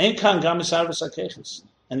 And ein kan gam misarvus hakeches.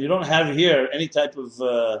 And you don't have here any type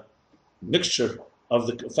of mixture of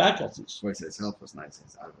the faculties. Voice itself was nice.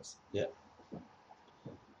 It's obvious. Yeah.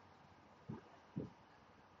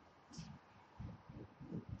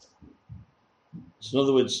 So in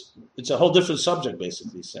other words, it's a whole different subject,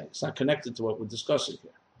 basically, he's saying. It's not connected to what we're discussing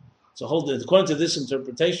here. It's a whole, according to this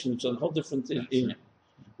interpretation, it's a whole different thing.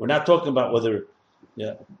 We're not talking about whether,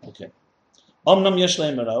 yeah, okay.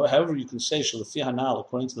 However, you can say,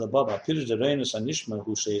 according to the Baba, Pirush de Reinus Anishma,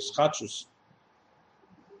 who says Chachus,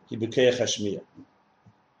 he became Hashmiya.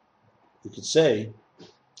 You could say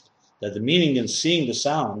that the meaning in seeing the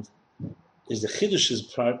sound is the Chiddush's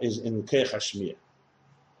part is in the Keich Hashmiya.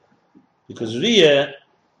 Because Riyah,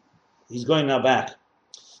 he's going now back.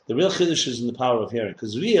 The real Chiddush is in the power of hearing.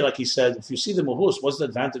 Because Riyah, like he said, if you see the Mahus, what's the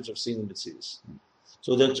advantage of seeing the Metzius?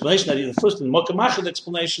 So the explanation that the first, the Mokamachid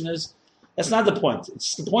explanation is, that's not the point.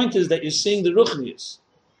 The point is that you're seeing the Ruchnius.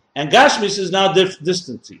 And Gashmis is now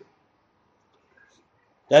distant to you.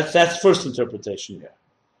 That's first interpretation here.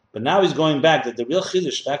 But now he's going back, that the real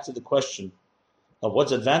Chiddush, back to the question of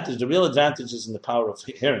what's advantage. The real advantage is in the power of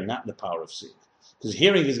hearing, not in the power of seeing. Because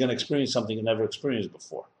hearing is going to experience something you never experienced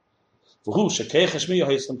before. The Keich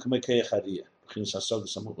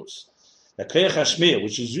Hashmiya,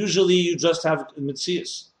 which is usually you just have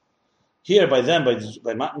Metzius. Here, by them,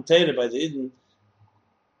 by Matan Torah, by the Eden,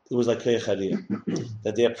 it was like Keich Hariyah.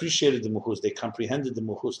 That they appreciated the Muhus, they comprehended the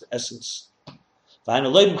Muhus, the essence. In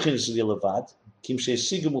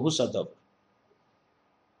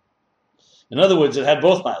other words, it had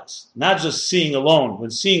both miles. Not just seeing alone.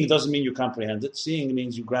 When seeing doesn't mean you comprehend it. Seeing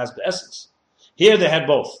means you grasp the essence. Here they had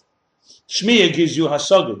both. Shmiya gives you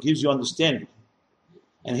hasaga, gives you understanding.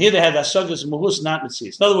 And here they had hasagas muhus, not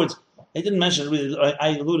mitzias. In other words, I didn't mention it,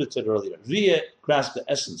 I alluded to it earlier. Riyah grasps the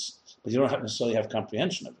essence, but you don't necessarily have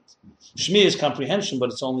comprehension of it. Shmiya is comprehension,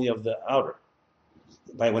 but it's only of the outer.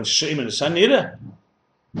 By when Shema is Sanira,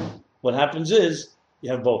 what happens is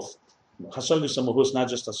you have both. Hasagas and muhus, not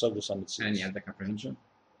just hasagas and mitzias. And you have the comprehension?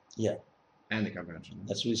 Yeah. And the comprehension.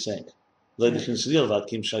 That's what he's saying. And the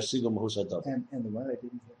one I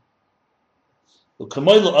didn't hear.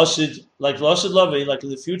 Like Lasid Lavi, like in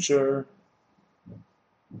the future,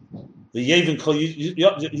 the Yevin Kol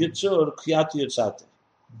Yitzur Kiyati Yitzate.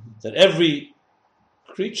 That every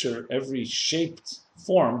creature, every shaped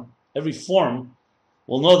form, every form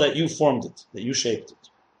will know that you formed it, that you shaped it.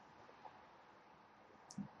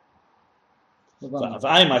 She's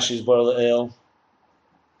borrowed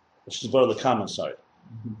the comment, sorry.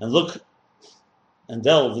 And look and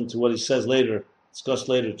delve into what he says later, discussed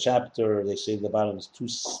later, chapter, they say the bottom is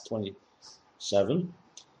 227.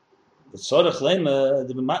 The Tzorach Lema,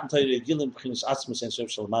 the Matan Torah Gilim B'chinas Atzmus and Serv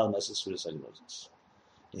Shalmal Meses Firis HaGimoses.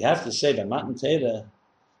 You have to say that Matan Torah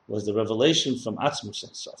was the revelation from Atzmus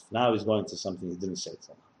and Sof. Now he's going to something he didn't say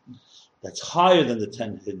till now. That's higher than the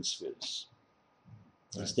 10 hidden spheres.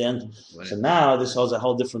 Understand? So now this has a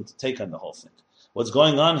whole different take on the whole thing. What's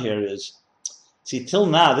going on here is, see, till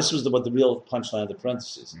now, this was what the real punchline of the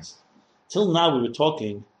parentheses is. Till now, we were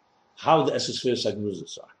talking how the Esespheres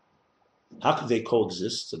Agnuzas are. How could they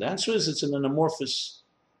coexist? So the answer is it's in an amorphous,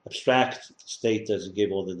 abstract state, as he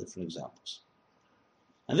gave all the different examples.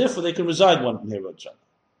 And therefore, they can reside one near each other.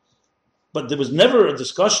 But there was never a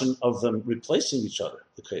discussion of them replacing each other,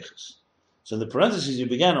 the Keiches. So in the parentheses, you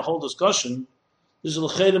began a whole discussion. This is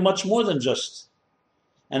l'cheda much more than just.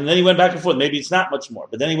 And then he went back and forth. Maybe it's not much more.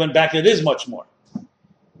 But then he went back and it is much more.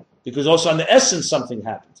 Because also on the essence something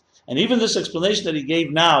happened. And even this explanation that he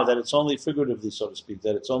gave now, that it's only figuratively, so to speak,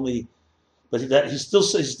 that it's only, but that he still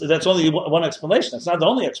says that's only one explanation. That's not the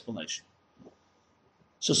only explanation.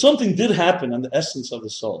 So something did happen on the essence of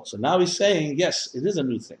the soul. So now he's saying, yes, it is a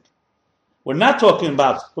new thing. We're not talking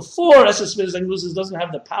about, before Esespheres and Agnuzas doesn't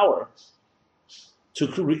have the power to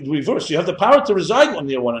reverse. You have the power to reside one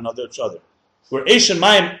near one another, each other. Where Eish and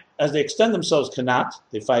Mayim, as they extend themselves, cannot.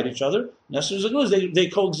 They fight each other. They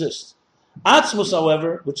coexist. Atzmus,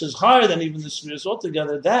 however, which is higher than even the spheres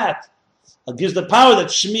altogether, that gives the power that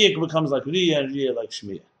Shemiya becomes like Riyah and Riyah like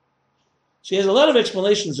Shemiya. So he has a lot of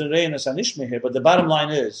explanations in Rei and Asanishme here, but the bottom line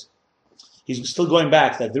is, he's still going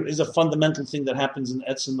back that there is a fundamental thing that happens in the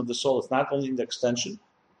etzim of the soul. It's not only in the extension.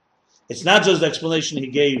 It's not just the explanation he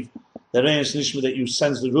gave, that Rei and Asanishme, that you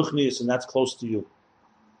sense the Ruchnius and that's close to you.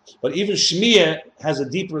 But even Shemiya has a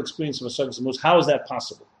deeper experience of a Asagas Agnuzas. How is that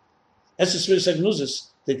possible? Esespheres Agnuzas,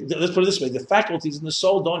 let's put it this way, the faculties in the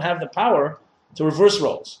soul don't have the power to reverse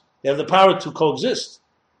roles. They have the power to coexist.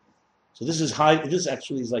 So this is high. This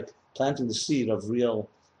actually is like planting the seed of real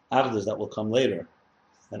Avdas that will come later.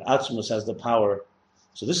 And Atzmus has the power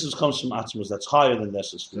So this comes from Atzmus that's higher than Talk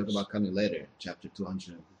Nessus. about coming later, chapter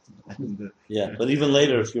 200. Yeah, but even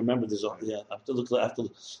later, if you remember, there's I have to look.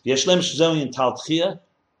 Yeshlem Shizeli and Taltchia.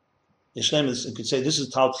 Yeshlem is, you could say this is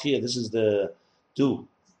Taltchia. This is the dew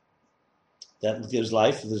that gives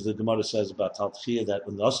life. There's the Gemara says about Taltchia that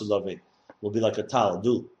when the Asalave will be like a tal,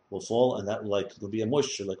 dew will fall, and that will be a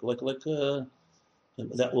moisture, that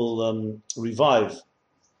will revive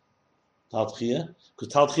Taltchia.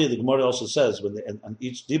 Because Taltchia, the Gemara also says when on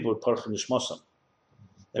each dibur parcha nishmasam.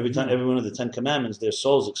 Every one of the 10 Commandments, their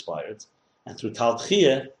souls expired, and through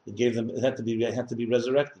Taltchia, it had to be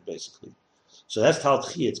resurrected, basically. So that's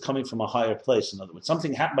Taltchia. It's coming from a higher place. In other words,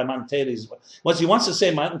 something happened by Matan Torah. What he wants to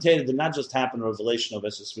say, Matan Torah did not just happen a revelation of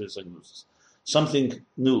Eshes Sfiras HaGnuzos. Something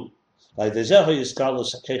new. And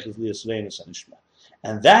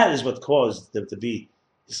that is what caused them to be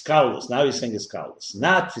Iskalus. Now he's saying Iskalus,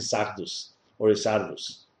 not Hisachdus or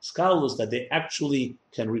Isardus. Scholars that they actually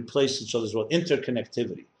can replace each other's role,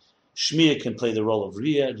 interconnectivity. Shmiya can play the role of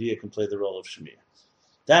Riyah, Riyah can play the role of Shmiya.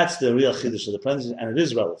 That's the real Chiddush of the parentheses, and it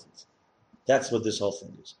is relevant. That's what this whole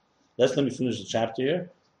thing is. Let me finish the chapter here.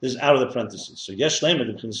 This is out of the parentheses. So, Yesh Lema,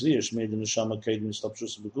 the Riyah, Shmiya, the Neshama, Kedim,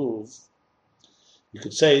 Stopshus, Beguv. You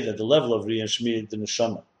could say that the level of Riyah and Shmiya, the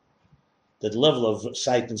Neshama, that the level of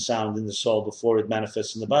sight and sound in the soul before it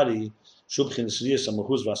manifests in the body, Shubchin, Riyah,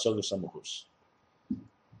 Samahuz, Vasoga, Samahuz.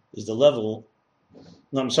 Is the level,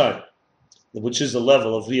 which is the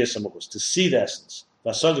level of Riyah Samukus, to see the essence,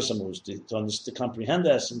 Vasaga Samukus, to comprehend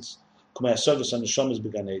the essence, Kumayasagas and Neshamas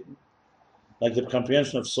Began Eden, like the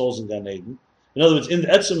comprehension of souls in Gan Eden. In other words, in the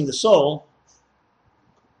Etzim, in the soul,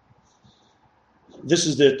 this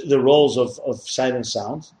is the roles of sight and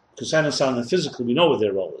sound, because sight and sound and physically we know what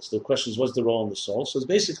their role is. The question is, what's the role in the soul? So it's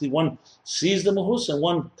basically one sees the Mahus and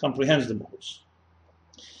one comprehends the Mahus.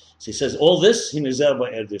 So he says, all this, this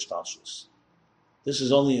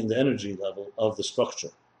is only in the energy level of the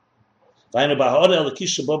structure. Which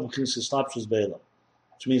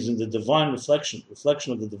means in the divine reflection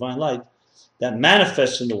of the divine light that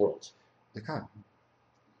manifests in the world. Right.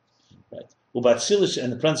 And the parentheses,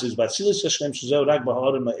 in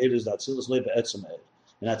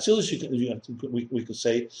Atzilus, we could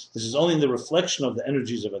say this is only in the reflection of the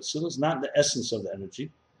energies of Atzilus, not the essence of the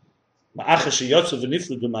energy. Being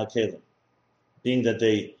that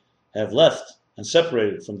they have left and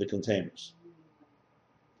separated from the containers.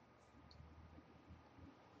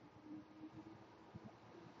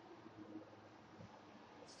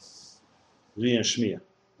 Riyah and Shmiya.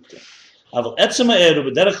 But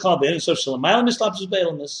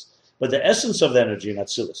the essence of the energy in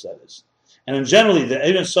Atzilus, that is. And in generally, the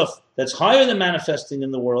Ein Sof that's higher than manifesting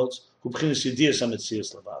in the worlds,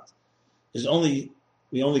 is only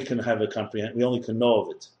we only can have a comprehend. We only can know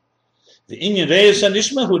of it. The inyan reis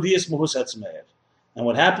anishma hudiyas muhus atzmeir. And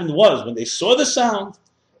what happened was when they saw the sound,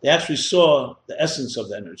 they actually saw the essence of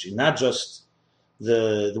the energy, not just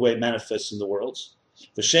the way it manifests in the worlds.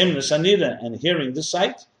 V'shem nesanira, and hearing the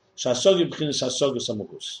sight, shasogi b'chinas hasoga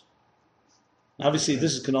samuhus. Obviously,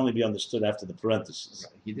 this can only be understood after the parentheses.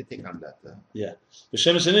 Right. He did take on that. Yeah.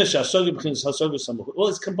 V'shem nesanira shasogi b'chinas hasoga samuhus. Well,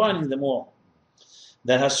 it's combining them all.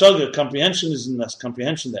 That hasoga, comprehension, is in the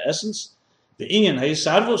comprehension, the essence. The inyan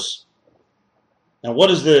hayisarvus. Now, what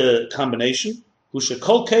is the combination?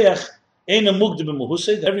 Hushakol keach eina mugda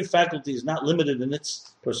b'muhused. Every faculty is not limited in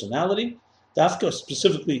its personality. Dafka,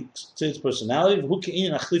 specifically to its personality.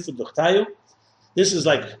 This is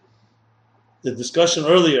like the discussion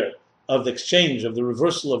earlier of the exchange, of the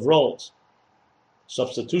reversal of roles,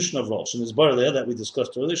 substitution of roles. In this bar there that we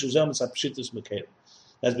discussed earlier,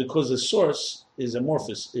 that's because the source is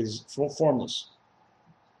amorphous, is formless.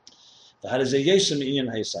 And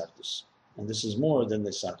this is more than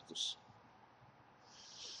the sartus.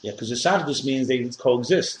 Yeah, because the sartus means they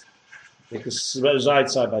coexist. They can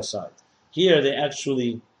reside side by side. Here, they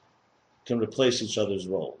actually can replace each other's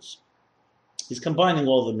roles. He's combining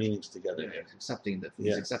all the meanings together. Yeah, he's accepting the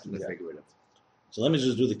figurative. So let me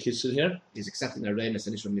just do the kitzur here. He's accepting the reyness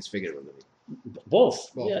and Ishmael figuratively.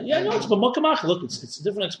 Both. Yeah, no, it's but mokamach. Look, it's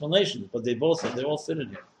different explanations, but they're all fit in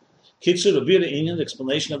here. Kitzur Rabbi Inyan, the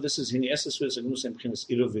explanation of this is Hini Esses Sfiras Agnusim B'chinas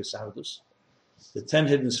Iruv V'Sardus. The 10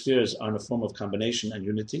 hidden spheres are in a form of combination and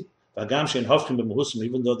unity. V'agam she'en hofkim b'muhusim,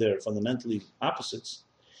 even though they're fundamentally opposites.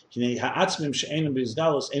 Hini ha'atzmim she'enim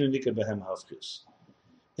b'izgalus einu nikar b'hem hafkis.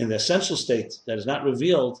 In the essential state that is not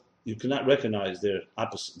revealed, you cannot recognize their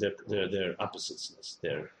oppositeness,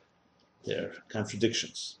 their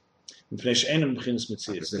contradictions.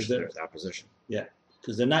 Opposition. Yeah,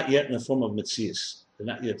 because they're not yet in the form of mitzias. They're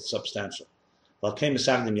not yet substantial.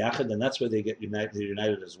 And that's where they get united. They're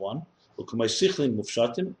united as one.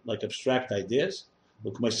 Like abstract ideas.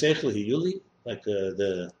 Like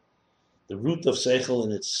the root of seichel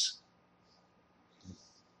in its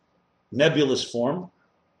nebulous form.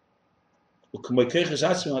 Like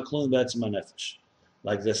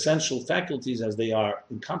the essential faculties as they are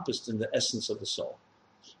encompassed in the essence of the soul.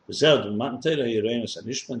 This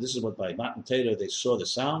is what by Matan Torah they saw the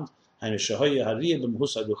sound. The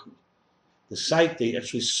sight, they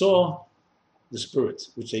actually saw the spirit,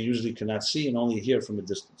 which they usually cannot see and only hear from a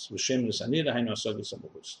distance. And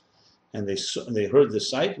they heard the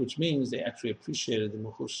sight, which means they actually appreciated the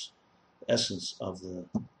muhus, the essence of the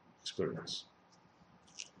experience.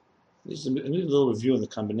 This is a little review in the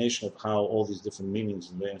combination of how all these different meanings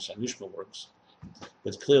in Re'em Nishma works.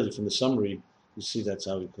 But clearly from the summary, you see that's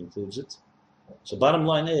how he concludes it. So bottom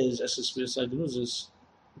line is, Esses Gnuzis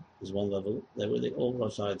is one level, where they all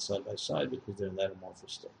reside side by side because they're in that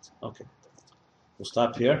amorphous state. Okay. We'll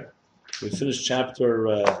stop here. We finished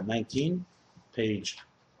chapter 19, page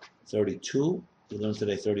 32. We learned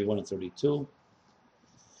today 31 and 32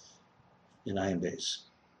 in Ayin Beis.